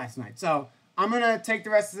sleep last night. So I'm gonna take the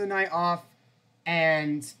rest of the night off,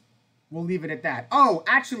 and we'll leave it at that. Oh,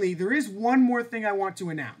 actually, there is one more thing I want to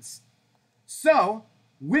announce. So,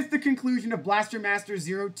 with the conclusion of Blaster Master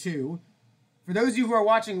 02, for those of you who are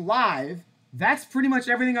watching live, that's pretty much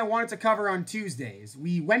everything I wanted to cover on Tuesdays.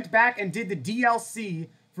 We went back and did the DLC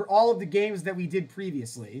for all of the games that we did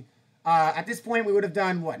previously. At this point, we would have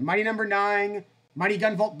done, what, Mighty Number 9, Mighty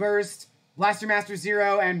Gunvolt Burst, Blaster Master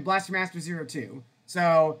 0, and Blaster Master 02.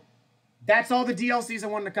 So, that's all the DLCs I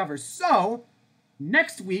wanted to cover. So,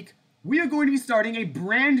 next week, we are going to be starting a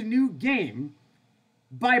brand new game.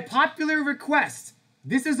 By popular request,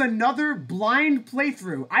 this is another blind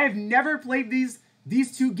playthrough. I have never played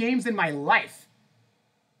these two games in my life.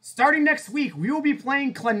 Starting next week, we will be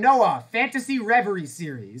playing Klonoa Fantasy Reverie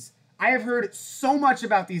series. I have heard so much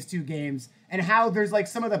about these two games and how there's like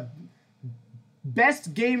some of the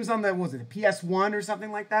best games on the, what was it, the PS1 or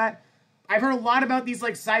something like that. I've heard a lot about these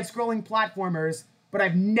like side-scrolling platformers, but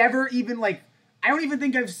I've never even like, I don't even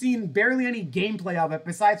think I've seen barely any gameplay of it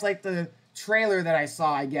besides like the trailer that I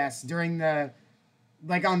saw, I guess, during the,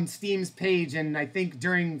 like on Steam's page, and I think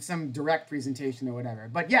during some direct presentation or whatever.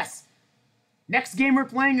 But yes, next game we're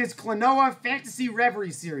playing is Klonoa Fantasy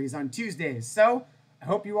Reverie series on Tuesdays. So, I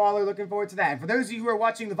hope you all are looking forward to that. And for those of you who are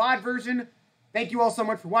watching the VOD version, thank you all so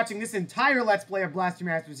much for watching this entire Let's Play of Blaster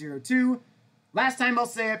Master 02. Last time I'll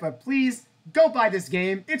say it, but please, go buy this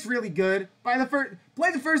game. It's really good. Play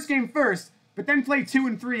the first game first, but then play 2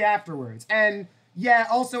 and 3 afterwards. And yeah,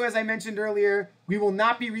 also, as I mentioned earlier, we will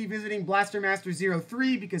not be revisiting Blaster Master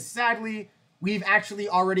 03 because, sadly, we've actually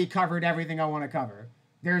already covered everything I want to cover.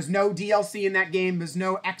 There's no DLC in that game. There's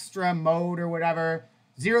no extra mode or whatever.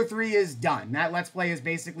 03 is done. That Let's Play is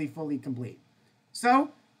basically fully complete.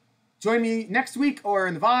 So, join me next week or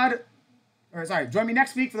in the VOD or sorry, join me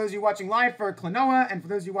next week for those of you watching live for Klonoa, and for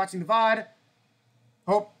those of you watching the VOD,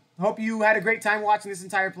 hope you had a great time watching this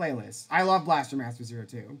entire playlist. I love Blaster Master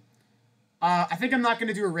 02. I think I'm not going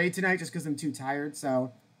to do a raid tonight just because I'm too tired,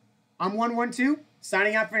 so I'm 112,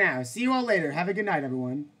 signing out for now. See you all later. Have a good night,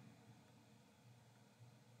 everyone.